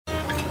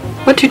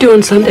What you do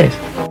on Sundays?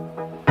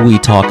 We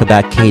talk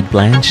about Cate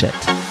Blanchett,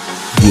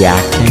 the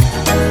acting,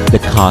 the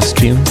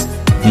costumes,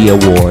 the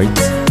awards,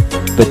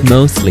 but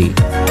mostly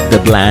the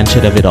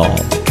Blanchett of it all.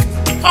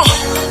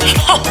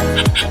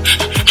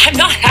 I'm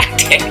not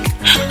acting.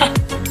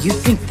 You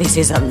think this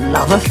is a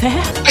love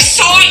affair? I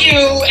saw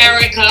you,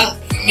 Erica.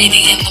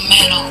 Meeting in the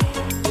middle.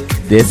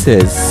 This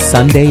is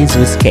Sundays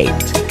with Cate,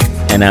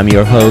 and I'm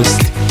your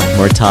host,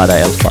 Murtada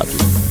El Fadl.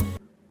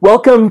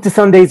 Welcome to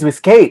Sundays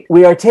with Cate.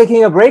 We are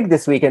taking a break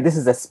this week, and this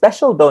is a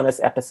special bonus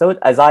episode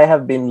as I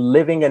have been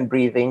living and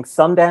breathing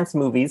Sundance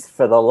movies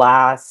for the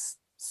last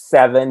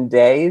 7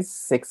 days,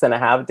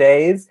 6.5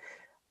 days.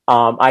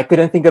 I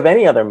couldn't think of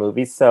any other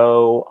movies,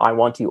 so I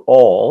want you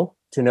all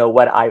to know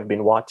what I've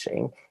been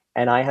watching.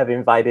 And I have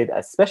invited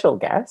a special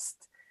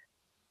guest,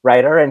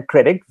 writer and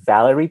critic,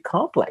 Valerie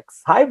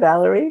Complex. Hi,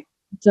 Valerie.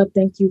 What's up?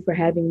 Thank you for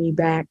having me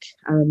back.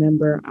 I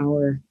remember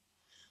our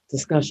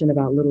discussion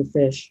about Little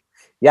Fish.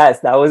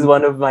 Yes, that was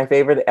one of my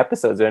favorite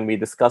episodes when we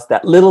discussed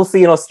that little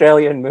seen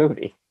Australian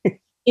movie.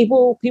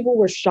 People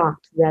were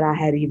shocked that I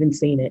had even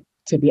seen it,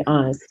 to be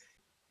honest.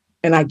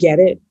 And I get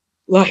it.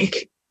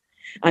 Like,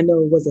 I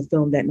know it was a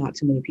film that not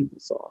too many people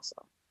saw. So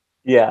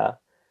yeah.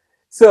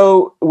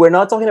 So we're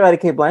not talking about a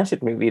Cate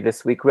Blanchett movie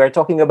this week. We're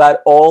talking about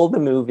all the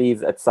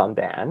movies at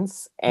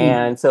Sundance.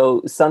 And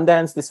so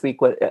Sundance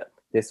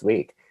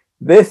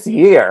this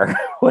year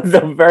was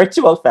a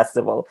virtual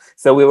festival.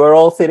 So we were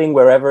all sitting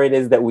wherever it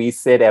is that we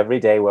sit every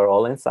day. We're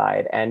all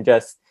inside. And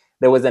just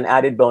there was an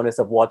added bonus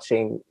of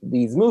watching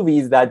these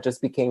movies that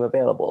just became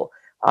available.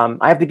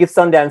 I have to give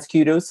Sundance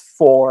kudos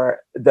for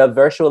the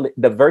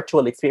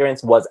virtual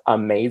experience was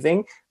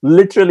amazing.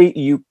 Literally,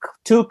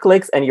 2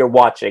 clicks and you're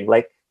watching.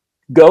 Like,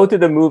 go to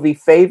the movie,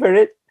 favorite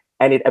it,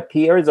 and it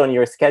appears on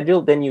your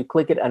schedule. Then you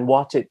click it and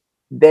watch it.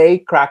 They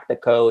cracked the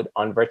code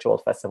on virtual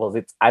festivals.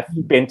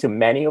 I've been to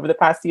many over the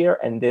past year,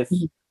 and this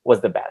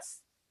was the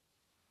best.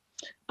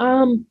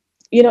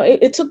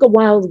 It took a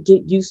while to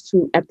get used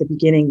to at the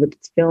beginning with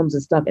films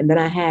and stuff. And then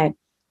I had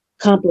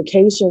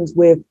complications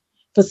with,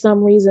 for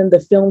some reason, the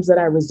films that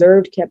I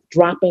reserved kept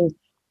dropping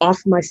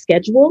off my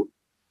schedule.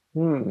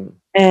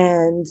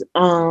 And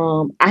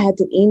I had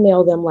to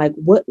email them like,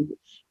 what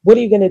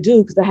are you going to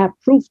do? Because I have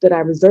proof that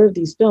I reserved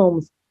these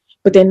films,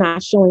 but they're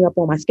not showing up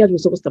on my schedule.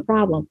 So what's the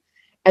problem?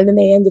 And then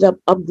they ended up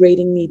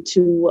upgrading me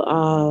to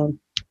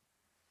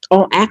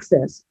All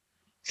Access.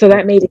 So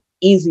that made it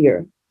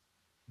easier.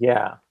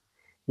 Yeah.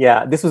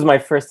 This was my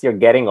first year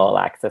getting All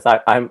Access.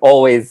 I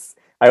always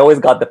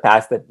got the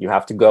pass that you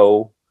have to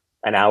go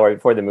an hour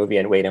before the movie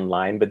and wait in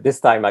line. But this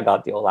time I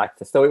got the All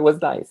Access. So it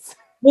was nice.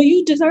 Well,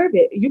 you deserve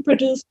it. You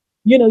produce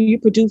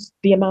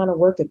the amount of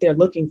work that they're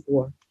looking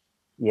for.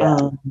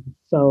 Yeah.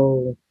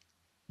 So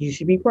you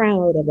should be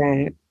proud of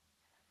that.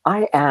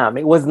 I am.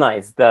 It was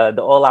nice. The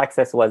All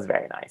Access was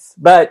very nice.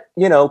 But,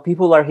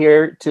 people are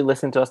here to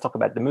listen to us talk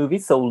about the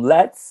movies. So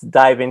let's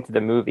dive into the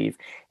movies.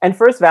 And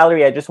first,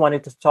 Valerie, I just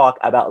wanted to talk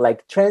about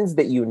like trends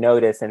that you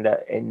notice in the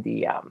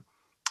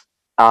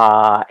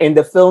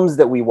films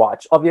that we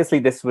watch. Obviously,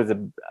 this was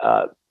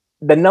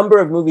the number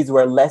of movies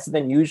were less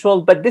than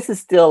usual, but this is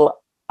still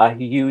a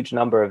huge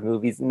number of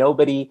movies.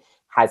 Nobody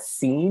has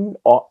seen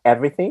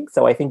everything.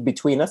 So I think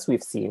between us,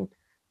 we've seen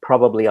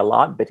probably a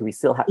lot, but we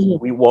still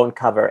we won't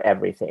cover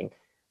everything.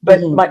 But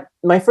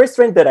my first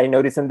trend that I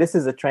noticed, and this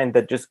is a trend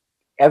that just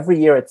every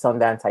year at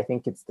Sundance, I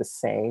think it's the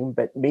same,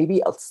 but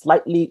maybe a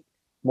slightly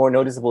more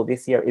noticeable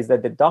this year, is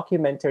that the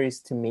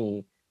documentaries to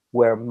me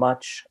were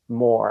much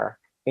more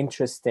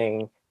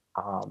interesting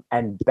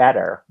and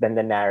better than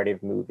the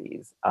narrative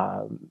movies.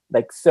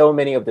 Like so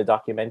many of the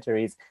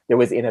documentaries, there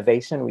was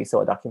innovation. We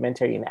saw a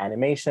documentary in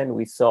animation.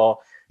 We saw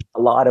a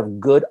lot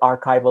of good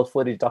archival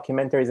footage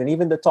documentaries, and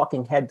even the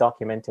talking head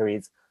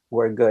documentaries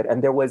were good.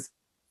 And there was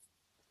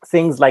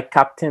things like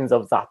Captains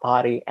of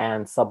Za'atari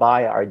and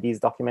Sabaya are these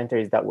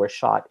documentaries that were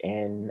shot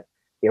in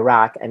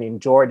Iraq and in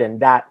Jordan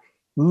that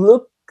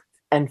looked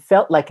and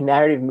felt like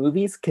narrative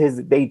movies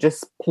because they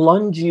just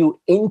plunge you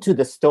into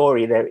the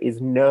story. There is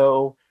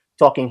no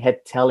talking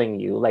head telling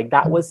you. Like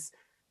that was,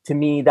 to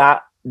me,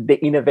 that the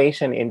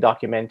innovation in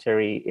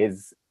documentary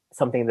is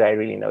something that I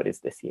really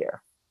noticed this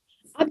year.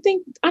 I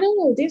feel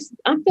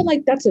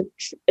like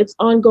it's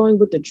ongoing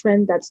with the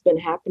trend that's been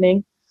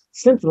happening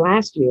since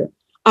last year.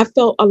 I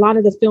felt a lot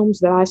of the films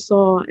that I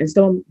saw, and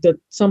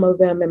some of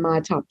them in my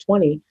top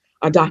 20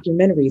 are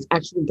documentaries.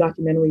 Actually,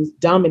 documentaries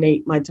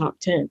dominate my top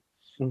 10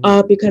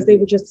 because they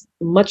were just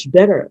much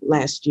better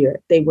last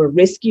year. They were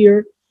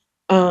riskier.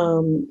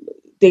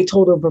 They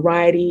told a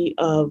variety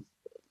of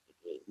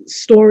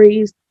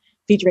stories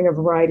featuring a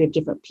variety of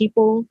different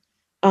people.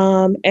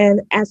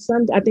 And I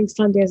think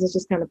Sundance is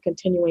just kind of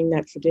continuing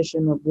that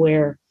tradition of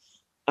where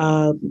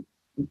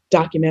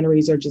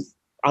documentaries are just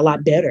a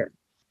lot better.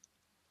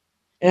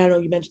 And I know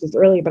you mentioned this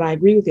earlier, but I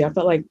agree with you. I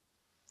felt like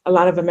a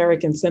lot of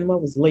American cinema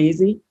was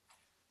lazy.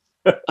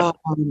 It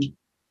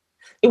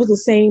was the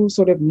same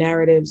sort of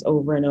narratives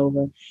over and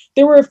over.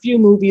 There were a few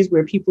movies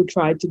where people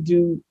tried to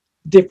do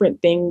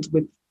different things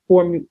with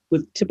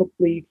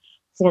typically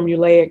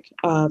formulaic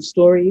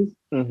stories.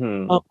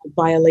 Hmm.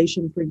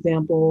 Violation, for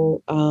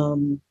example,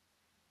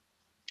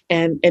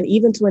 and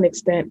even to an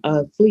extent,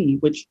 Flea,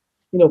 which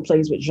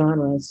plays with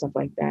genre and stuff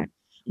like that.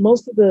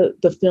 Most of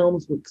the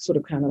films were sort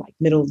of kind of like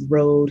middle of the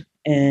road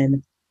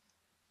and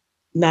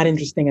not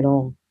interesting at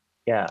all.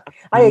 Yeah,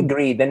 I Um,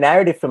 agree. The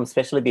narrative films,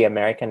 especially the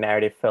American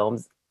narrative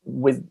films,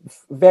 with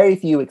very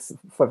few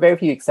for very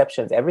few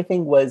exceptions,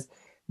 everything was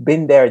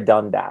been there,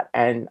 done that.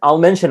 And I'll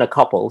mention a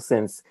couple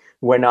since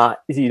we're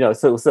not,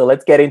 so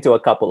let's get into a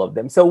couple of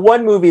them. So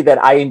one movie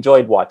that I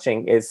enjoyed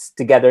watching is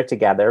Together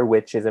Together,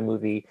 which is a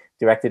movie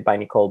directed by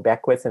Nicole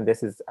Beckwith, and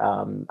this is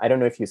I don't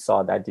know if you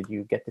saw that. Did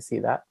you get to see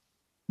that?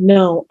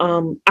 no,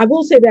 I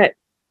will say that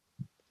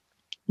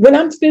when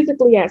I'm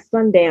physically at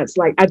Sundance,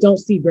 like I don't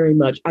see very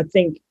much. I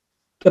think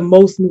the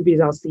most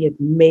movies I'll see is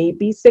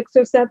maybe 6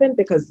 or 7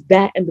 because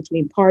that in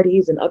between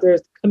parties and other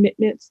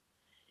commitments,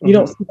 you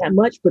don't Hmm. see that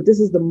much. But this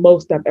is the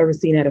most I've ever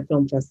seen at a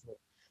film festival.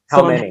 How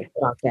So I'm happy many?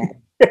 about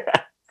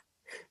that.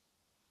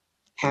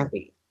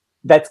 Happy.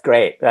 That's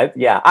great.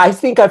 Yeah, I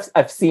think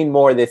I've seen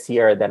more this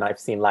year than I've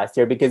seen last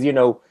year because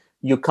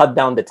you cut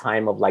down the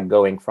time of like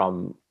going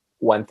from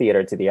one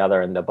theater to the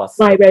other and the Right, bus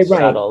right, right,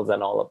 shuttles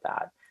and all of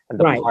that and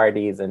the right,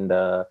 parties and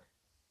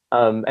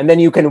then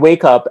you can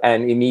wake up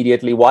and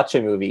immediately watch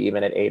a movie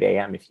even at 8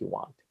 a.m. if you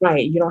want.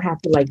 right. You don't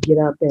have to like get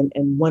up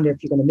and wonder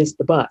if you're gonna miss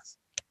the bus.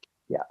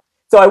 Yeah.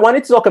 So I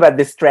wanted to talk about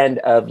this trend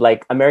of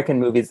like American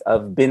movies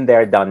of been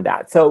there, done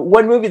that. So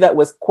one movie that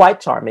was quite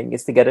charming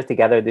is Together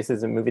Together. This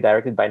is a movie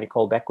directed by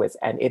Nicole Beckwith,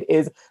 and it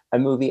is a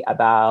movie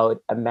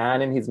about a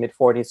man in his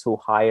mid-40s who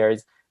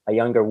hires a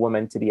younger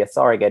woman to be a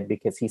surrogate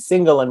because he's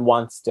single and um,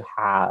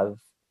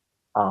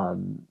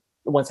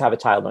 wants to have a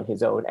child on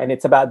his own. And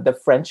it's about the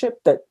friendship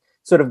that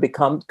sort of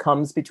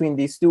comes between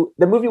these two.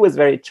 The movie was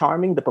very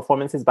charming. The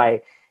performances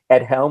by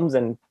Ed Helms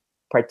and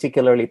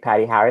particularly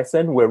Patty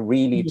Harrison were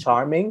really Mhm.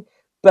 charming.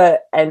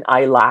 And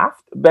I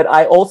laughed, but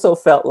I also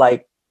felt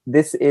like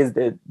this is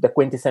the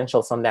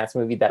quintessential Sundance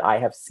movie that I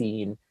have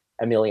seen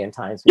a million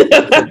times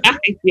before.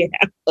 Yeah.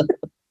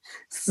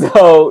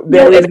 So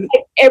there is It's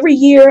like every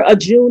year a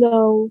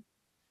Juno,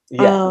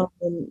 yeah,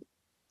 um,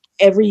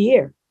 every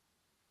year.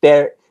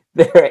 there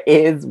there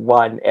is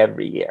one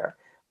every year.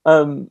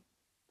 Um,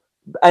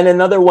 and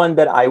another one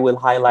that I will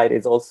highlight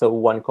is also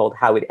one called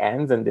How It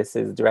Ends, and this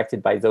is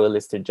directed by Zoe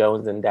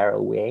Lister-Jones and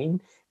Daryl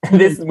Wayne. And Mhm.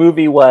 this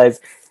movie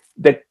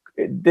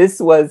this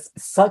was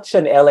such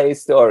an LA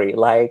story.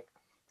 Like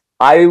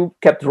I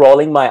kept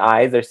rolling my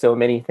eyes. There's so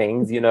many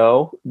things, in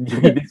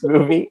this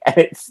movie, and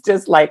it's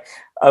just like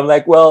I'm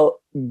like, well,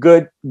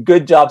 good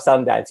job,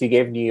 Sundance. You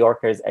gave New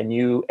Yorkers a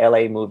new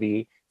LA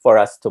movie for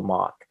us to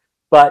mock.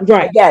 But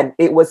Right. again,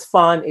 it was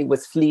fun. It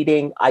was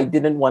fleeting. I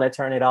didn't want to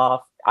turn it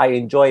off. I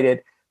enjoyed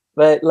it.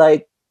 But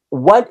like,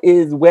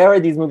 where are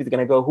these movies going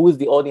to go? Who's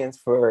the audience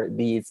for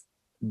these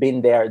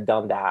been there,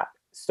 done that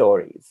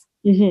stories?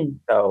 Hmm.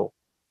 So,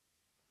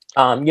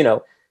 um, you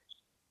know,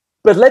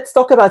 but let's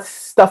talk about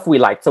stuff we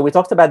like. So we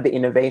talked about the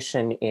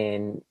innovation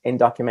in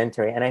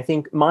documentary, and I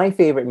think my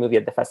favorite movie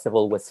at the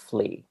festival was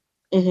Flea.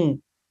 Hmm.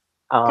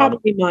 Um,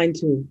 Probably mine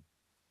too.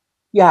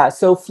 yeah,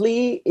 so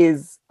Flea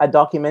is a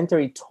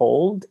documentary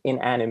told in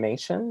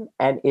animation,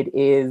 and it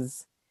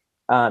is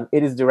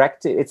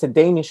directed. It's a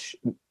Danish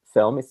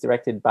film. It's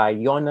directed by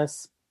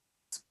Jonas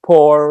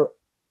Spor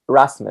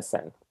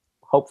Rasmussen.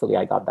 Hopefully,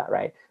 I got that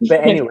right.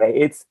 But anyway,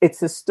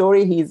 it's a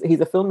story. He's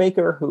a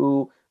filmmaker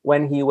who,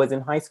 when he was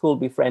in high school,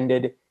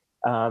 befriended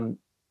um,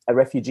 a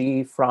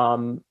refugee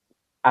from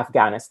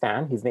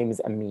Afghanistan. His name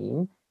is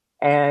Amin.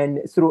 And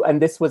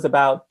this was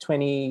about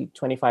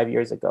 20-25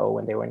 years ago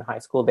when they were in high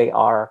school. They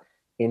are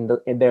in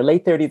their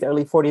late 30s,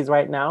 early 40s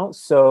right now.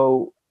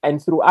 So,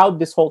 and throughout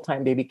this whole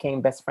time, they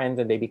became best friends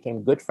and they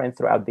became good friends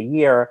throughout the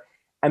year.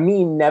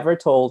 Amin never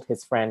told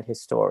his friend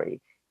his story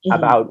Hmm.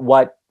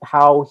 about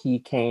how he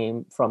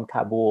came from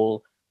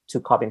Kabul to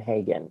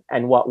Copenhagen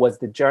and what was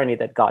the journey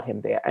that got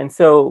him there. And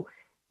so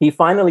he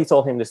finally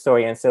told him the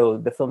story. And so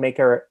the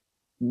filmmaker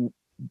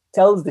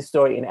tells the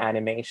story in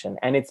animation,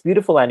 and it's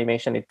beautiful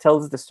animation. It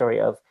tells the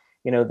story of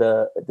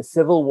the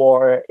civil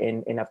war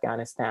in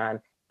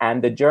Afghanistan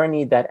and the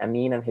journey that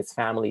Amin and his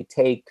family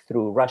take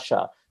through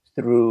Russia,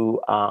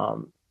 through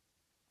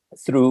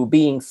through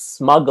being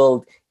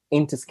smuggled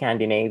into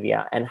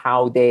Scandinavia, and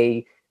how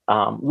they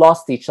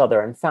lost each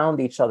other and found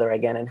each other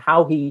again, and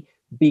how he,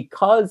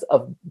 because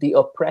of the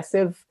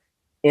oppressive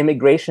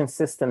immigration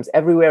systems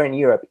everywhere in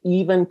Europe,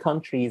 even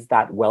countries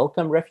that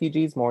welcome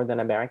refugees more than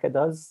America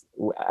does,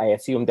 I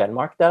assume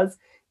Denmark does,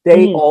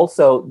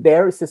 Hmm.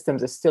 their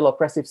systems are still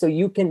oppressive. So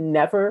you can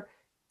never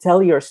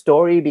tell your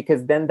story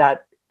because then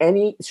that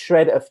any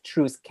shred of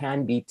truth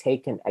can be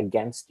taken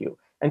against you.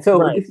 And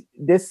so Right.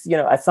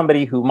 as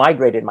somebody who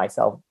migrated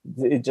myself,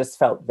 it just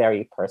felt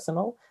very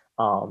personal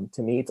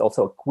to me. It's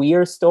also a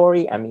queer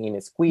story. I mean,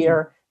 it's Mhm.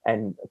 queer,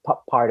 and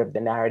part of the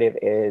narrative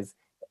is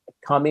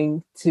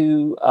coming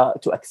to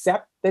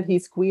accept that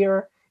he's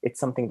queer. It's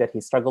something that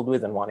he struggled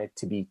with and wanted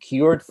to be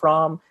cured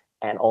from,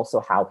 and also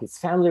how his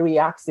family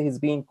reacts to his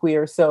being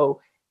queer.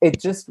 So it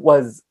just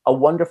was a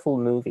wonderful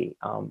movie.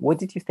 What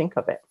did you think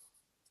of it?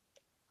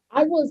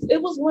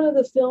 It was one of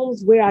the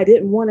films where I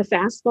didn't want to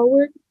fast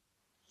forward,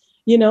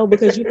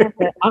 because you have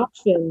that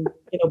option,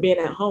 being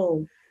at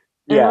home.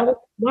 And I Yeah. was,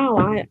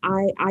 wow,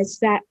 I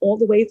sat all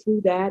the way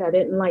through that. I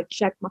didn't like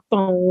check my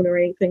phone or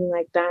anything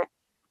like that.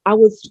 I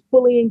was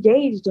fully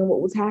engaged in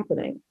what was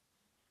happening.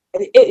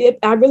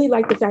 I really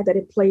like the fact that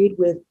it played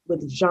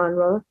with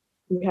genre.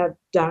 You have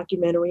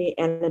documentary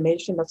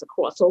animation that's a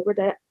crossover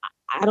that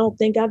I don't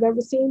think I've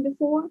ever seen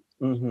before.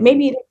 Hmm.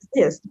 Maybe it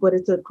exists, but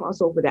it's a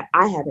crossover that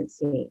I haven't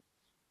seen.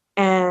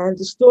 And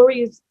the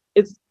story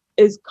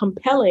is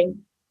compelling,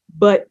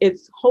 but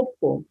it's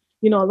hopeful.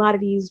 A lot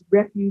of these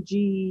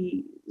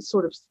refugee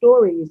sort of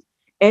stories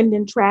end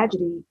in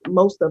tragedy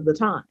most of the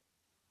time.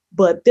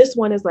 But this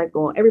one is like,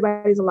 oh,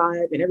 everybody's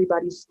alive and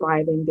everybody's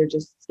thriving. They're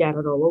just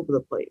scattered all over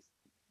the place.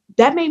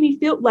 That made me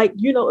feel like,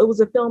 it was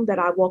a film that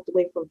I walked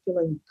away from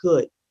feeling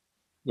good,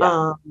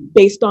 Yeah.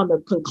 based on the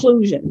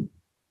conclusion,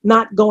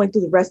 not going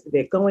through the rest of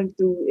it. Going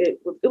through it,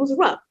 it was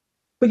rough,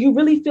 but you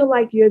really feel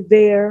like you're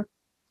there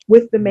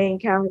with the main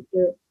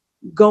character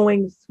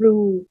going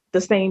through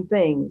the same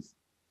things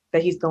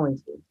that he's going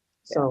through.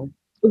 So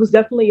it was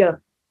definitely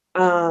a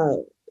uh,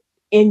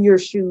 in your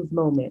shoes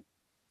moment.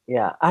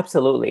 Yeah,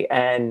 absolutely.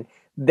 And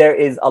there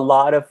is a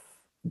lot of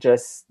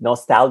just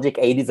nostalgic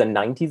 80s and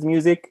 90s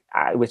music,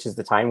 which is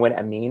the time when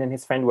Amin and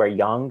his friend were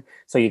young.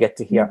 So you get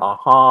to hear Mhm.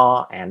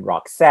 Aha and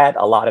Roxette,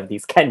 a lot of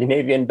these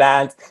Scandinavian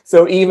bands.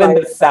 So even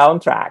the Right.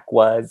 soundtrack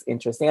was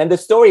interesting. And the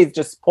story is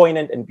just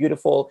poignant and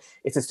beautiful.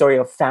 It's a story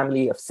of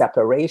family, of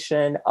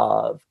separation,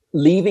 of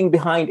leaving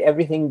behind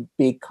everything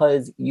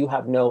because you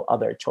have no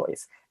other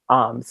choice.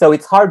 So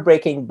it's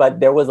heartbreaking, but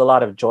there was a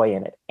lot of joy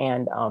in it.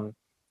 And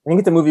I think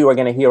it's a movie we're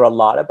going to hear a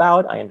lot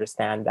about. I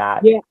understand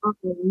that. Yeah,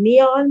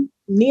 Neon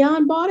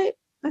bought it,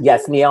 I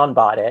Yes, think. Neon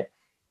bought it.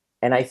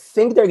 And I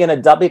think they're going to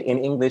dub it in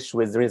English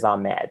with Riz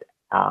Ahmed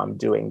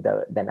doing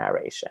the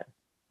narration.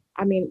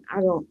 I mean,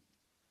 I don't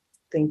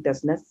think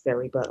that's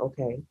necessary, but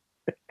okay.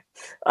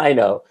 I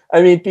know.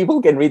 I mean,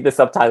 people can read the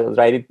subtitles,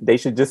 right? They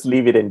should just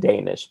leave it in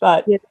Danish.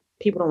 But Yeah,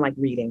 people don't like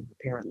reading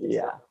apparently. So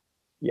yeah,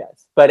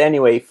 yes. But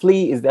anyway,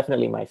 Flea is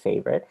definitely my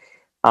favorite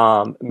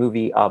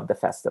movie of the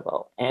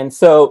festival. And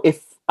so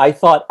if I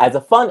thought as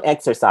a fun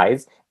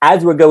exercise,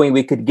 as we're going,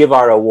 we could give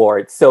our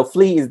awards. So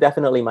Flea is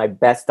definitely my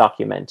best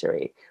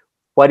documentary.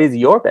 What is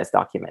your best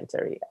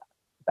documentary,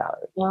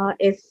 Valerie?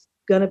 it's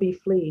gonna be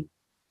Flea.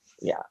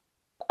 Yeah.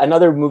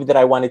 Another movie that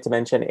I wanted to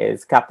mention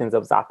is Captains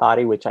of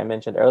Zaatari, which I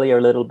mentioned earlier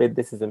a little bit.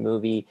 This is a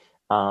movie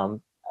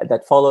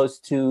that follows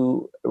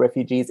two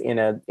refugees in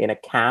a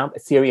camp,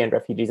 Syrian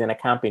refugees in a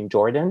camp in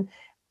Jordan,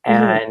 Mhm.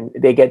 and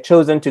they get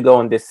chosen to go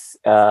on this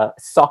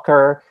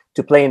soccer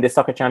to play in the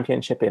soccer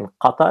championship in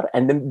Qatar.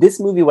 And then this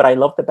movie, what I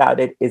loved about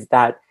it is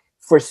that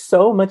for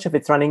so much of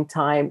its running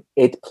time,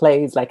 it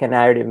plays like a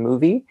narrative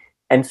movie.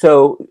 And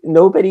so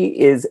nobody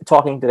is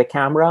talking to the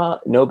camera.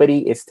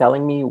 Nobody is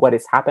telling me what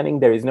is happening.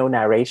 There is no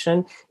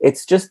narration.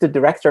 It's just the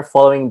director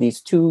following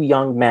these two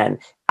young men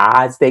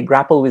as they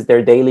grapple with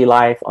their daily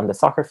life on the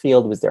soccer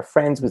field, with their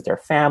friends, with their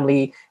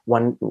family.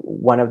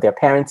 One of their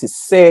parents is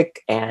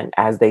sick, and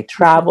as they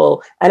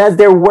travel, and as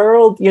their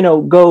world,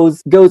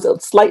 goes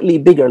slightly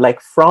bigger. Like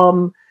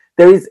from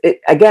there is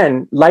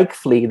again, like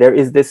Flea, there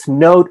is this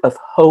note of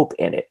hope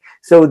in it.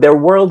 So their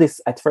world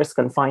is at first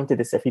confined to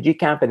this refugee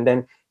camp, and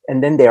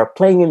then they are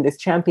playing in this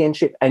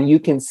championship, and you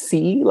can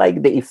see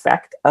like the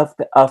effect of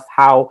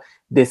how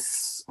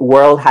this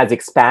world has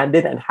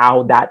expanded and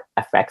how that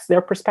affects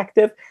their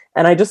perspective.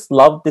 And I just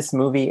loved this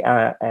movie,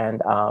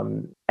 and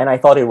I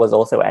thought it was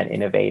also an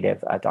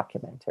innovative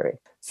documentary.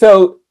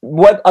 So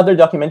what other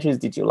documentaries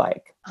did you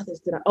like?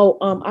 Others did I? Oh,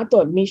 I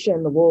thought Misha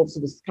and the Wolves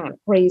was kind of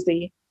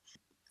crazy.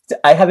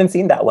 I haven't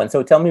seen that one,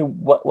 so tell me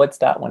what's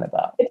that one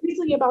about? It's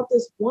basically about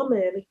this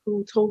woman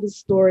who told a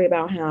story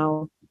about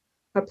how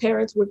her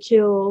parents were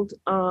killed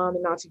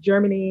in Nazi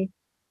Germany.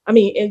 I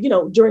mean,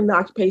 and, during the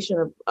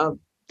occupation of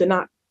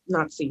the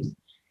Nazis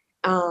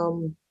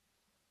um,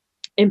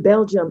 in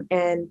Belgium,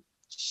 and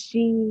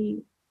she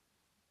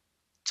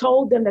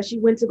told them that she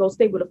went to go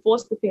stay with a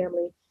foster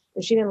family,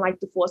 and she didn't like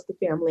the foster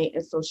family,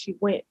 and so she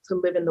went to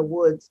live in the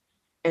woods,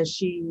 and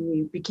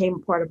she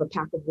became part of a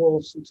pack of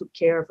wolves who took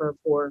care of her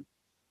for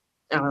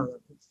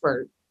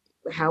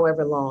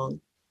however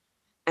long.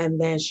 And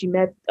then she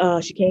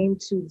came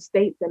to the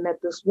States and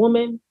met this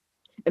woman,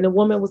 and the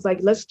woman was like,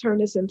 let's turn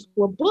this into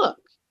a book.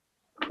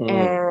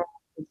 Mm.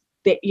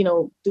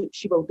 And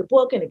she wrote the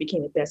book, and it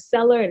became a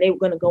bestseller, and they were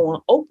going to go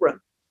on Oprah.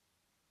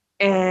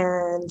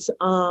 And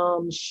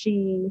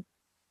she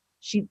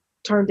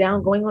turned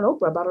down going on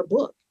Oprah about her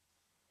book.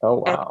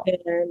 Oh And wow.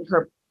 then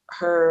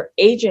her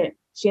agent,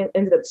 she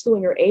ended up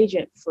suing her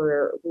agent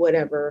for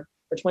whatever,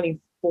 for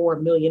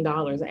 $24 million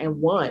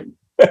and won.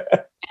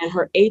 And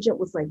her agent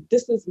was like,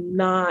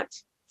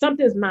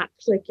 something's not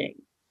clicking.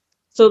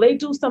 So they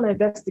do some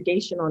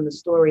investigation on the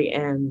story,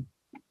 and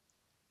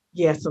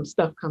yeah, some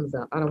stuff comes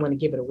up. I don't want to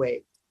give it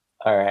away.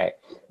 All right.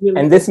 Really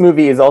And good. this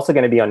movie is also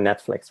going to be on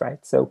Netflix,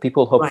 right? So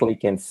people Right. hopefully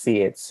can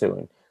see it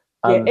soon.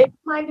 Yeah, Um, it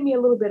reminded me a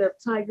little bit of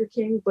Tiger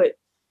King, but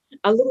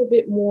a little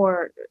bit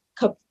more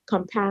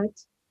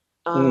compact,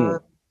 uh, mm,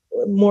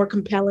 more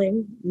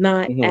compelling,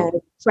 not as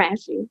mhm.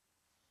 trashy.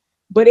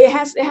 But it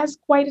has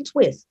quite a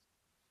twist.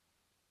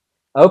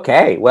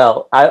 Okay,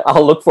 well,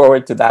 I'll look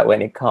forward to that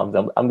when it comes.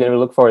 I'm going to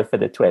look forward for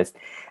the twist.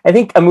 I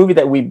think a movie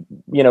that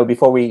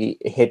before we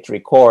hit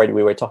record,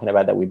 we were talking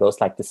about that we both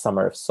like The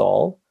Summer of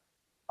Soul.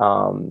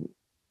 Um,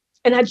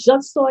 And I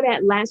just saw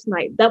that last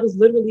night. That was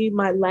literally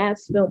my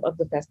last film of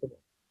the festival.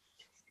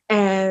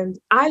 And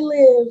I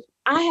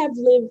have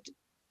lived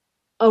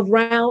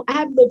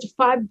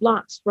 5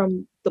 blocks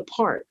from the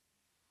park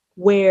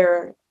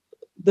where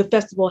the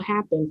festival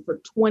happened for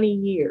 20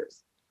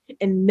 years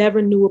and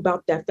never knew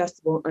about that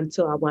festival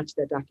until I watched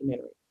that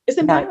documentary. It's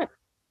yeah, embarrassing.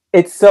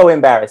 it's so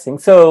embarrassing.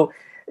 So,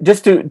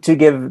 just to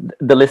give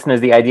the listeners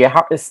the idea,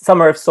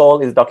 Summer of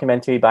Soul is a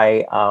documentary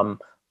by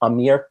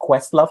Amir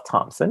Questlove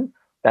Thompson.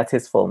 That's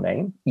his full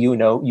name.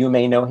 You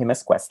may know him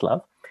as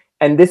Questlove.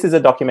 And this is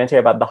a documentary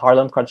about the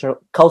Harlem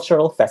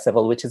Cultural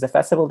Festival, which is a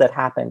festival that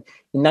happened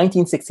in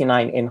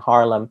 1969 in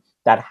Harlem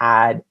that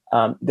had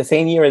the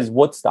same year as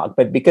Woodstock.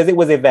 But because it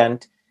was an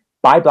event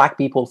by Black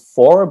people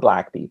for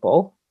Black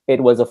people,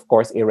 it was, of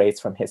course,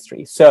 erased from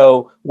history.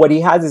 So what he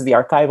has is the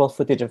archival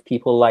footage of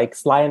people like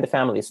Sly and the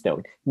Family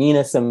Stone,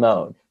 Nina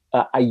Simone,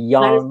 a That is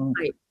young,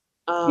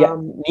 right. yeah,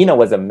 Nina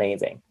was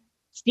amazing.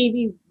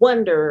 Stevie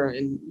Wonder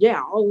and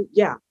yeah, oh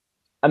yeah,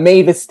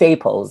 Mavis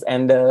Staples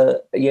and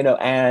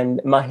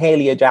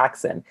Mahalia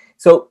Jackson.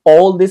 So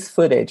all this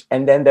footage,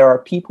 and then there are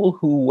people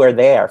who were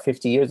there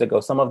 50 years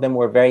ago. Some of them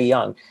were very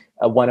young.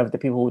 One of the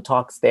people who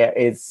talks there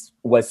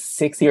was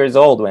 6 years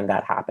old when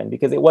that happened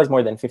because it was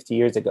more than 50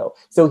 years ago.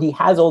 So he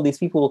has all these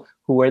people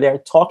who were there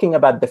talking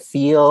about the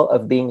feel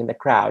of being in the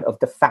crowd, of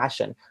the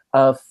fashion,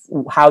 of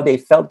how they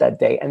felt that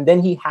day. And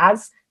then he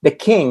has the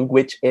King,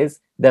 which is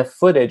the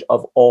footage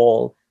of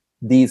all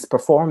these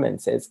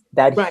performances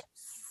that right.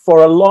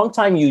 for a long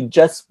time you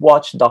just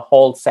watched the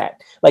whole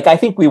set. Like I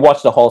think we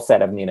watched the whole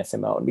set of Nina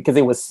Simone because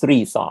it was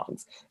 3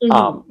 songs.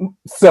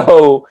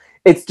 So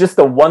it's just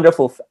a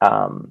wonderful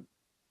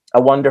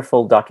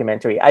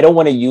documentary. I don't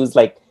want to use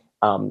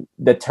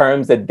the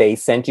terms that they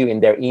sent you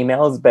in their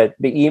emails, but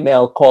the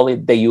email call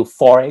it the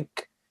euphoric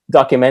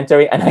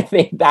documentary, and I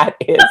think that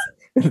is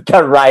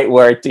the right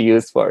word to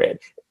use for it.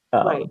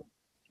 Right.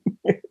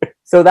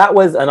 So that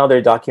was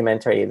another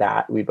documentary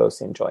that we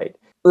both enjoyed.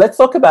 Let's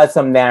talk about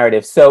some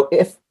narratives. So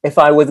if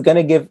I was going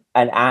to give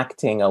an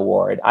acting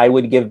award, I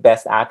would give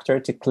Best Actor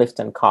to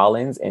Clifton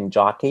Collins in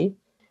Jockey.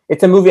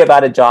 It's a movie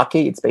about a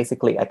jockey. It's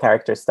basically a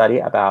character study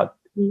about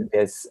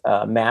this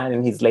man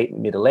in his late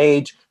middle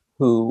age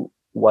who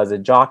was a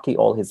jockey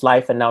all his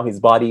life, and now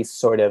his body's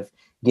sort of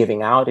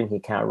giving out and he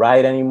can't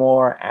ride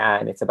anymore.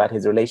 And it's about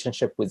his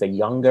relationship with a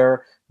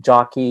younger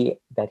jockey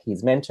that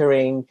he's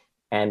mentoring.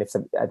 And it's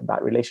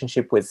about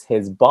relationship with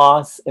his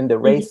boss in the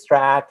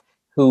racetrack,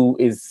 who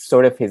is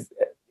sort of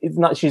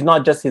she's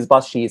not just his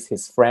boss, she's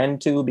his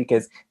friend too,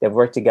 because they've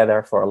worked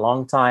together for a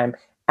long time.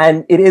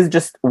 And it is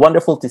just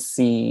wonderful to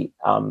see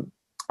an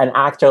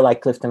actor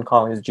like Clifton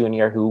Collins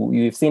Jr., who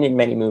you've seen in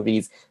many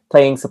movies,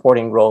 playing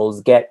supporting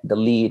roles, get the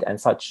lead and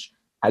such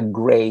a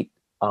great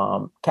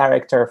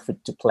character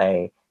to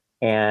play.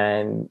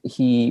 And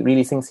he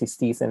really sinks his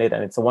teeth in it,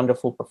 and it's a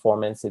wonderful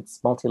performance.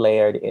 It's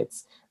multi-layered,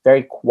 it's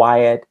very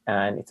quiet,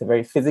 and it's a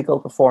very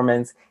physical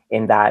performance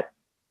in that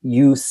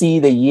you see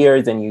the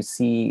years and you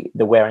see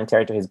the wear and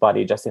tear to his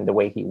body just in the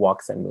way he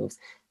walks and moves.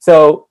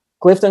 So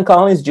Clifton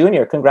Collins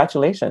Jr.,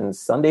 congratulations.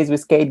 Sundays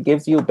with Kate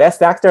gives you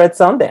Best Actor at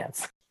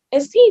Sundance.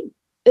 Is he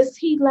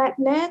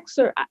Latinx,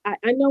 or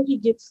I know he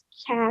gets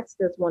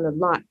cast as one a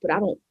lot, but I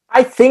don't.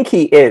 I think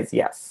he is,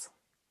 yes.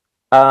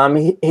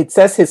 It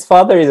says his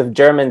father is of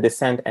German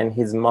descent and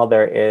his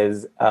mother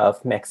is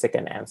of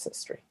Mexican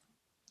ancestry.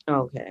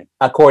 Okay.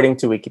 According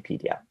to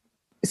Wikipedia.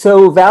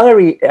 So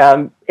Valerie,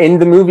 in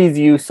the movies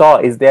you saw,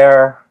 is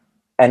there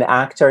an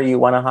actor you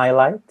want to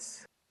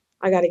highlight?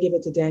 I got to give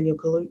it to Daniel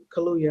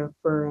Kaluuya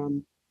for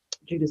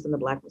Judas and the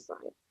Black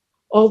Messiah.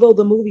 Although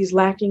the movie's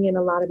lacking in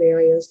a lot of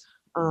areas,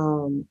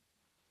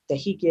 that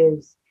he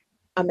gives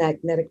a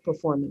magnetic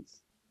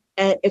performance.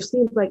 And it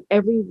seems like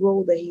every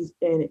role that he's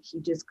in, he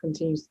just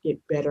continues to get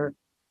better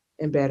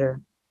and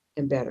better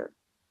and better.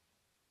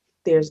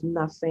 There's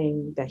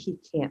nothing that he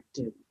can't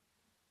do.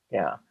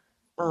 Yeah,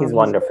 he's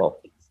wonderful.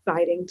 He's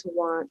exciting to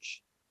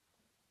watch.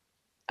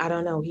 I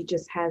don't know. He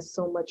just has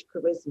so much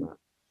charisma,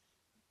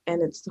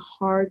 and it's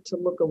hard to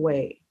look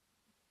away.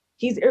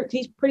 He's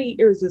pretty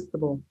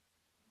irresistible.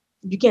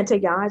 You can't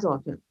take your eyes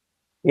off him.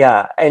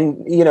 Yeah,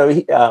 and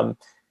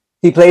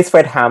he plays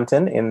Fred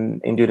Hampton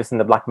in Judas and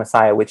the Black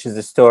Messiah, which is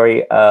the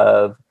story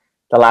of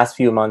the last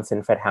few months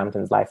in Fred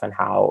Hampton's life and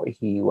how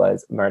he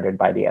was murdered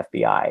by the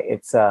FBI.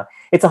 It's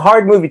a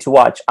hard movie to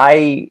watch.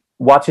 I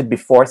watched it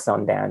before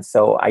Sundance,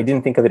 so I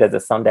didn't think of it as a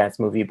Sundance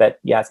movie, but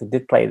yes, it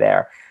did play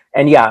there.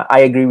 And yeah,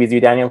 I agree with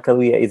you. Daniel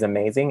Kaluuya is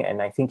amazing,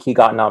 and I think he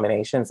got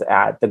nominations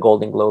at the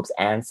Golden Globes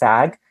and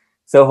SAG.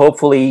 So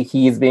hopefully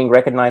he is being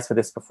recognized for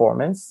this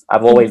performance.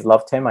 I've always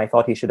loved him. I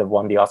thought he should have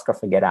won the Oscar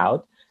for Get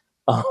Out.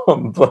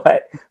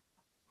 But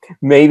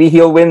maybe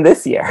he'll win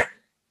this year.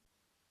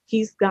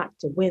 He's got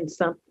to win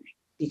something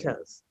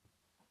because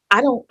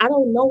I don't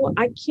know.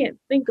 I can't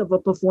think of a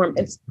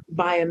performance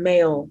by a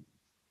male,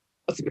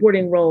 a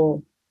supporting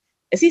role.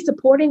 Is he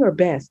supporting or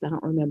best? I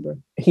don't remember.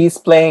 He's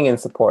playing in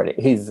supporting.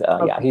 Yeah,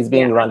 Okay. he's Yeah.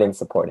 being run in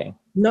supporting.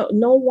 No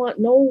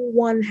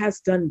one has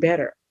done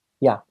better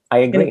Yeah, I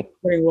in a agree.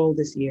 supporting role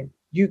this year.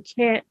 You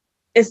can't.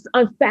 It's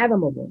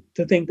unfathomable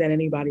to think that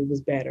anybody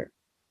was better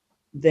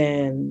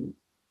than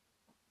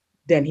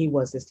he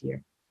was this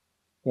year.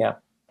 Yeah,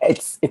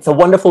 it's a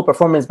wonderful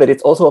performance, but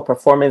it's also a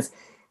performance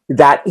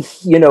that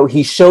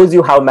he shows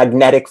you how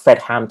magnetic Fred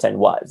Hampton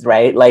was,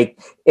 right? Like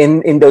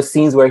in those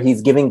scenes where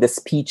he's giving the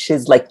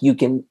speeches, like you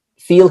can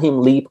feel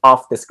him leap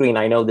off the screen.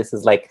 I know this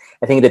is like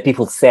I think that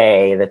people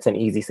say that's an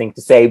easy thing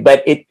to say,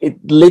 but it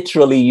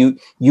literally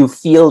you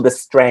feel the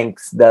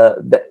strength,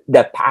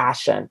 the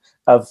passion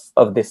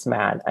of this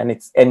man,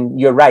 and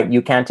you're right,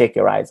 you can't take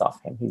your eyes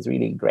off him. He's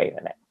really great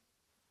in it.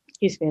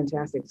 He's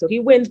fantastic. So he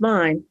wins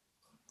mine.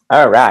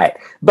 All right.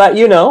 But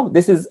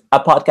this is a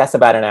podcast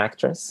about an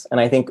actress. And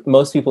I think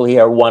most people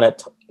here want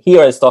to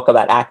hear us talk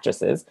about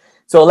actresses.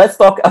 So let's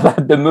talk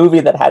about the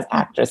movie that has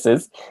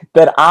actresses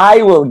that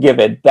I will give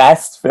it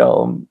best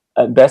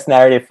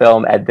narrative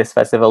film at this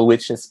festival,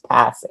 which is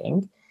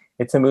Passing.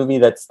 It's a movie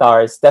that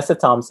stars Tessa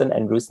Thompson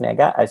and Ruth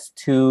Negga as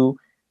two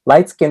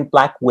light-skinned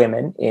Black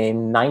women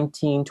in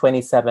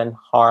 1927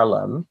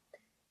 Harlem.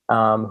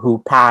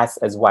 Who pass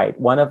as white.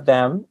 One of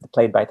them,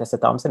 played by Tessa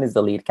Thompson, is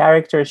the lead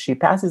character. She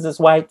passes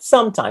as white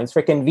sometimes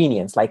for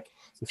convenience, like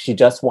if she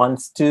just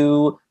wants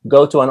to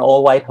go to an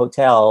all-white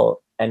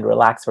hotel and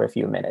relax for a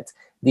few minutes.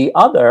 The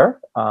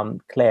other,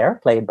 Claire,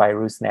 played by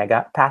Ruth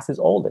Negga, passes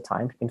all the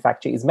time. In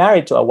fact, she is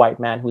married to a white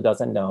man who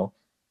doesn't know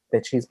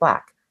that she's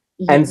Black.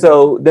 And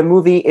so the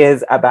movie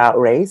is about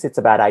race. It's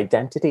about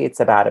identity.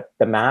 It's about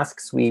the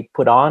masks we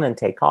put on and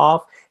take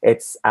off.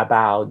 It's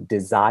about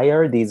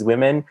desire. These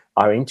women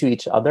are into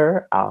each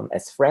other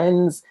as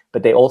friends,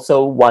 but they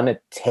also want to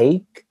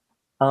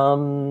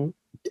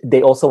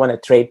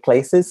trade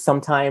places.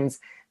 Sometimes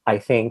I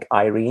think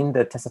Irene,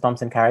 the Tessa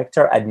Thompson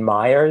character,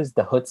 admires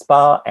the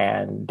chutzpah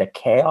and the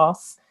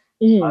chaos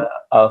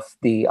of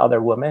the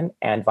other woman,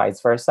 and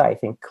vice versa. I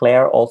think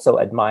Claire also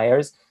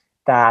admires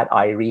that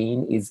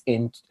Irene is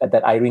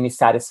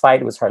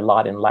satisfied with her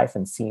lot in life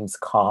and seems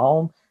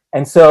calm.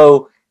 And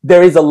so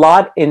there is a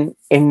lot in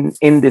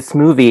this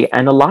movie,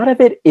 and a lot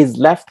of it is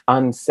left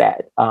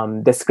unsaid.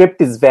 The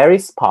script is very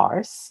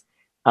sparse.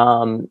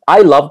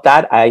 I love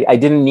that. I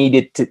didn't need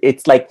it to.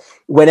 It's like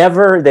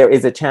whenever there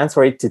is a chance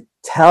for it to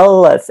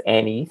tell us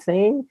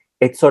anything,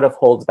 it sort of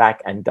holds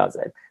back and does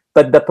it.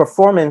 But the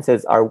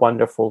performances are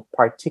wonderful,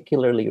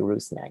 particularly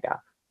Ruth Negga,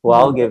 who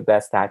I'll give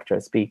Best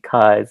Actress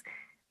because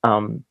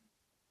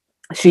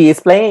she is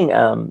playing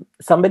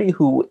somebody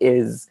who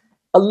is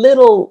a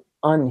little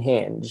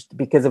unhinged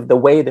because of the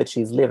way that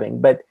she's living,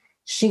 but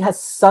she has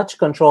such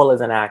control as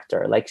an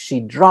actor. Like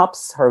she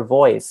drops her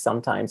voice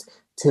sometimes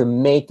to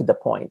make the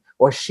point,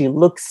 or she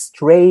looks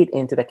straight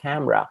into the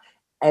camera.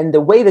 And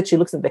the way that she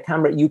looks at the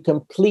camera, you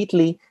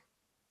completely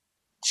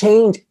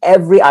change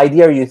every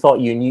idea you thought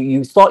you knew.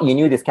 You thought you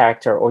knew this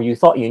character, or you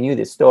thought you knew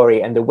this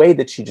story. And the way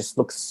that she just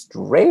looks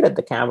straight at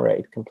the camera,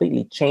 it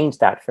completely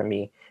changed that for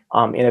me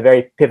in a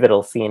very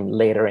pivotal scene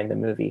later in the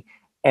movie.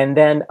 And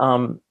then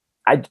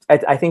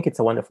I think it's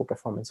a wonderful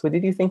performance. What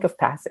did you think of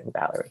Passing,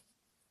 Valerie?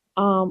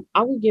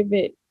 I would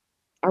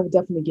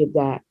definitely give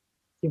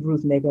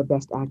Ruth Negga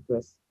Best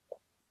Actress.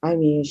 I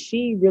mean,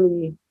 she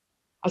really,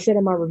 I said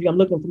in my review, I'm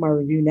looking for my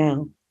review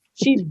now.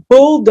 She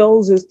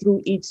bulldozes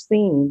through each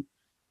scene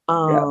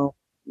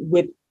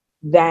with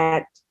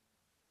that,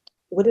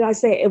 what did I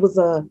say? It was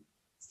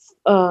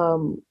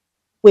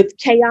with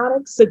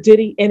chaotic,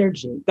 sedity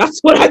energy. That's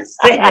what I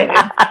said.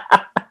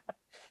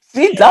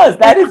 She does.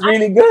 That is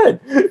really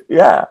good.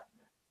 Yeah.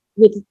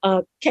 With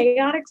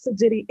chaotic,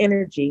 sedity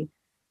energy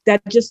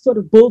that just sort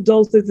of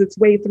bulldozes its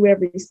way through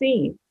every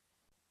scene.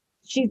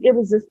 She's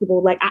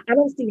irresistible. Like I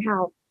don't see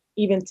how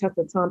even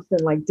Tessa Thompson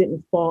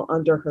didn't fall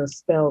under her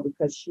spell,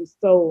 because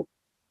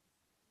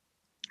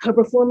her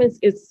performance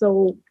is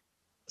so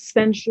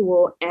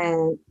sensual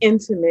and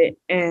intimate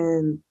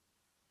and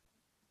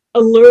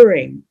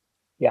alluring.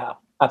 Yeah,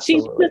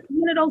 absolutely. She's just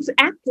one of those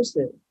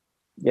actresses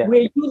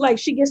where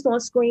she gets on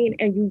screen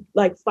and you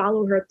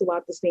follow her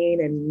throughout the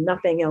scene and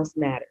nothing else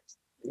matters.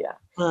 Yeah.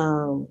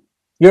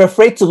 You're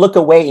afraid to look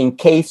away in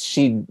case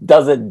she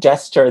does a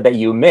gesture that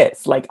you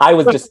miss. Like I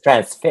was just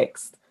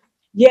transfixed.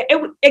 Yeah,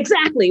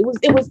 exactly.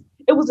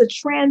 It was a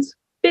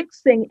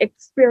transfixing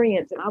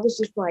experience, and I was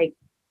just like,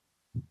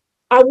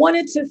 I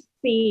wanted to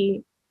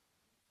see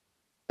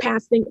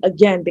Passing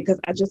again because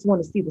I just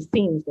want to see the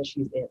scenes that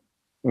she's in.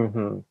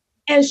 Mm-hmm.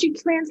 And she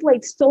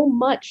translates so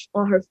much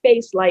on her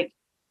face. Like,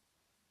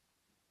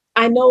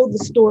 I know the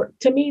story.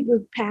 To me,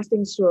 the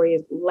Passing story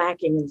is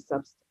lacking in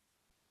substance.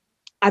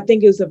 I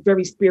think it was a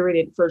very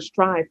spirited first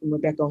try from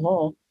Rebecca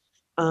Hall,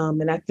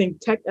 and I think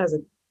as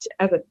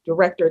a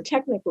director,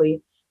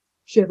 technically,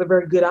 she has a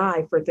very good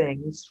eye for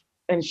things,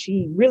 and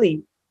she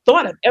really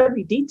thought of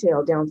every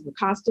detail down to the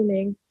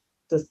costuming,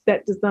 the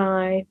set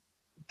design,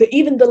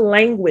 even the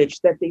language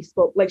that they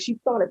spoke. Like she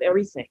thought of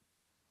everything.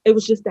 It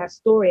was just that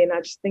story, and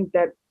I just think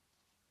that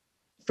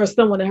for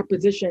someone in her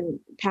position,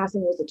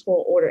 passing was a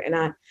tall order. And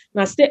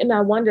I sit and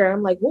I wonder,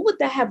 I'm like, what would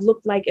that have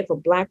looked like if a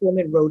Black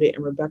woman wrote it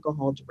and Rebecca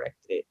Hall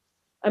directed it?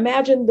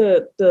 Imagine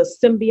the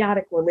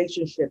symbiotic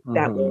relationship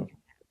that would,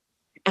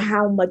 and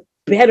how much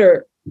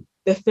better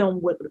the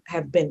film would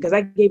have been. Because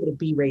I gave it a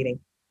B rating.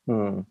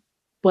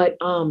 But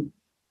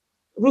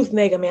Ruth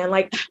Negga, man,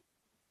 like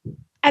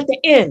at the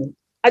end,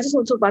 I just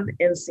want to talk about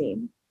the end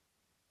scene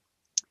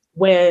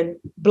when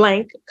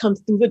Blank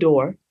comes through the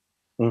door,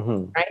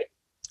 right?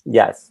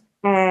 Yes.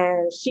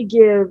 And she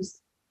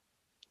gives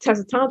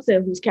Tessa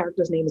Thompson, whose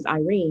character's name is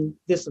Irene,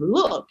 this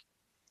look.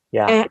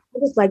 Yeah. And I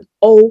was like,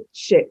 oh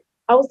shit.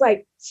 I was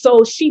like,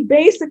 so she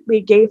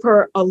basically gave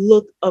her a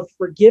look of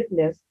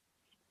forgiveness,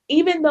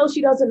 even though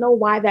she doesn't know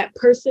why that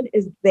person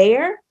is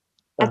there.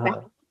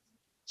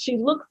 She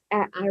looks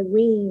at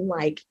Irene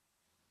like,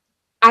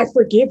 I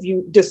forgive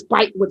you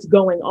despite what's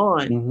going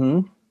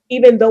on,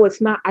 even though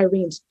it's not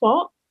Irene's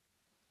fault.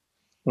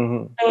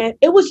 And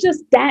it was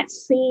just that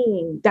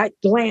scene, that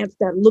glance,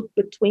 that look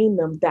between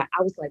them that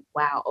I was like,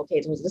 wow, okay,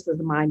 this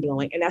is mind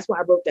blowing. And that's why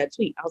I wrote that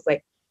tweet. I was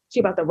like, she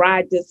about to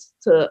ride this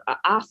to an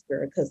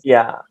Oscar because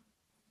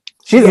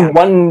she's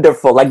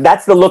wonderful. Like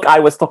that's the look I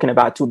was talking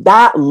about too.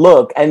 That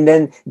look. And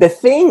then the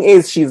thing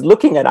is she's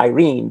looking at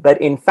Irene,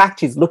 but in fact,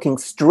 she's looking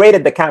straight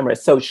at the camera.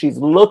 So she's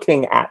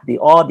looking at the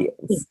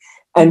audience.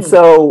 And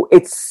so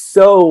it's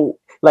so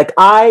like,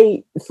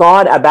 I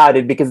thought about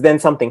it because then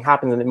something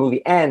happens and the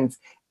movie ends.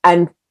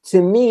 And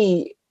to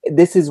me,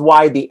 this is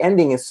why the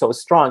ending is so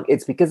strong.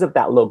 It's because of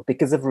that look,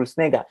 because of Ruth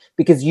Negga,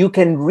 because you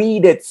can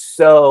read it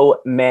so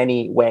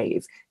many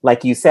ways.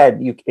 Like you said,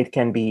 it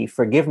can be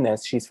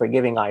forgiveness. She's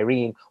forgiving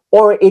Irene.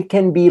 Or it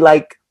can be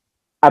like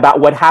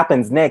about what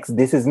happens next.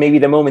 This is maybe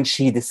the moment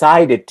she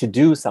decided to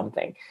do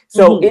something.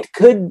 So it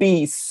could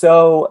be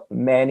so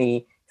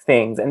many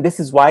things. And this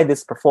is why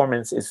this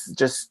performance is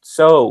just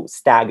so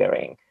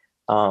staggering.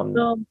 I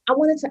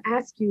wanted to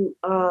ask you,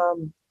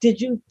 do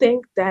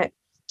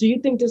you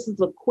think this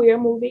is a queer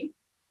movie?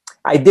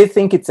 I did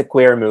think it's a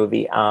queer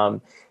movie. I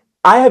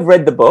have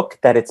read the book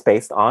that it's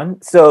based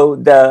on. So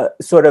the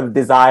sort of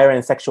desire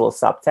and sexual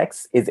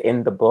subtext is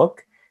in the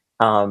book.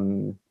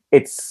 But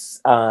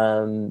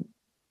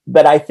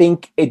I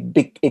think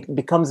it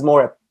becomes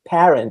more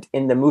apparent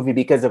in the movie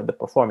because of the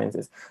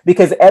performances.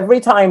 Because every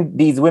time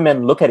these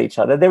women look at each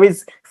other, there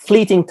is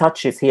fleeting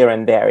touches here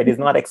and there. It is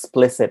not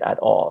explicit at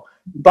all.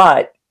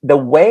 But the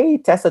way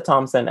Tessa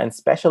Thompson and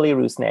especially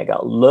Ruth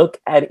Negga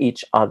look at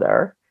each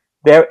other,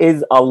 there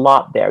is a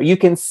lot there. You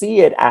can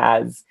see it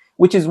as,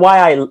 which is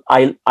why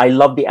I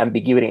love the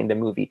ambiguity in the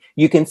movie.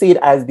 You can see it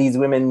as these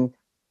women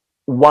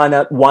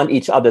want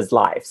each other's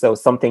life. So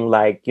something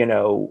like,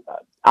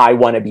 I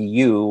want to be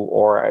you,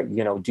 or,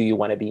 do you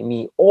want to be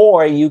me?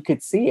 Or you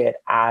could see it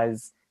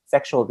as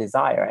sexual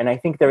desire. And I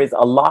think there is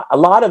a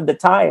lot of the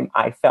time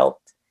I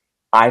felt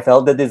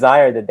the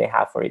desire that they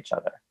have for each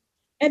other.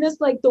 And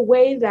it's like the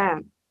way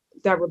that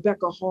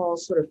Rebecca Hall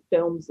sort of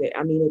films it.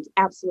 I mean, it's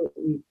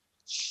absolutely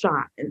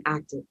shot and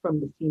acted from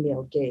the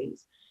female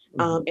gaze.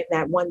 In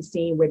that one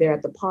scene where they're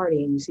at the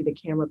party and you see the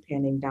camera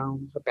panning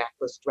down her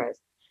backless dress,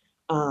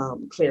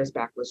 Claire's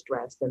backless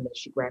dress, and then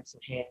she grabs her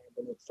hand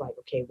and it's like,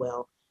 okay,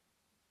 well,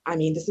 I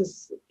mean,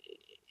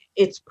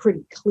 it's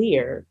pretty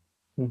clear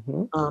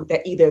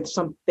that either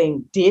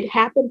something did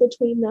happen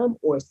between them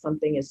or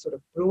something is sort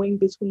of brewing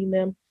between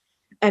them.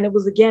 And it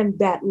was, again,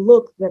 that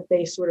look that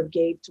they sort of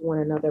gave to one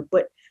another.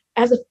 But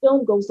as the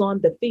film goes on,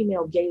 the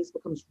female gaze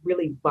becomes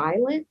really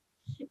violent.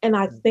 And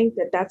I think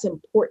that that's an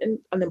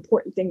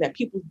important thing that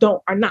people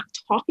are not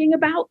talking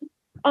about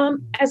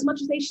as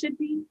much as they should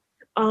be.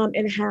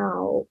 And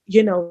how,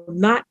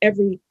 not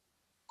every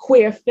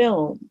queer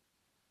film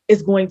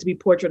is going to be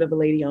Portrait of a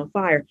Lady on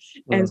Fire.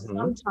 And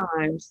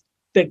sometimes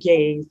the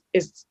gaze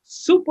is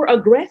super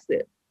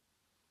aggressive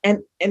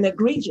and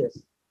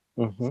egregious.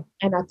 And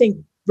I think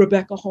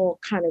Rebecca Hall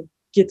kind of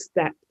gets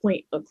that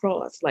point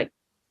across. Like,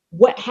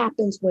 what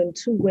happens when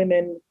two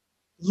women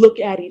look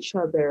at each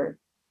other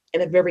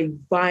in a very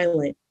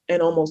violent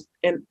and almost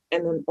and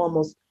an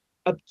almost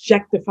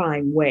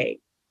objectifying way?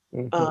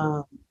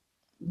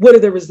 What are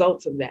the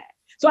results of that?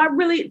 So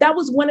that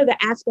was one of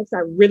the aspects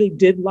I really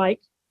did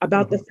like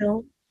about the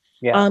film.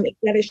 That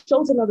it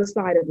shows another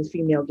side of the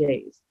female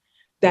gaze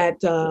that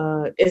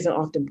isn't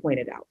often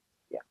pointed out.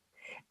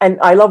 And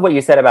I love what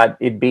you said about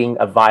it being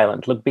a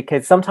violent look,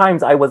 because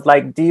sometimes I was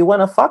like, do you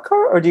want to fuck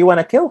her or do you want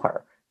to kill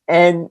her?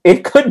 And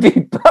it could be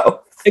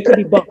both. It could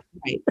be both,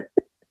 right?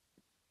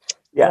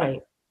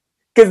 Right.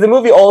 Because the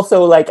movie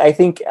also, like, I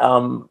think,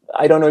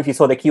 I don't know if you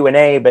saw the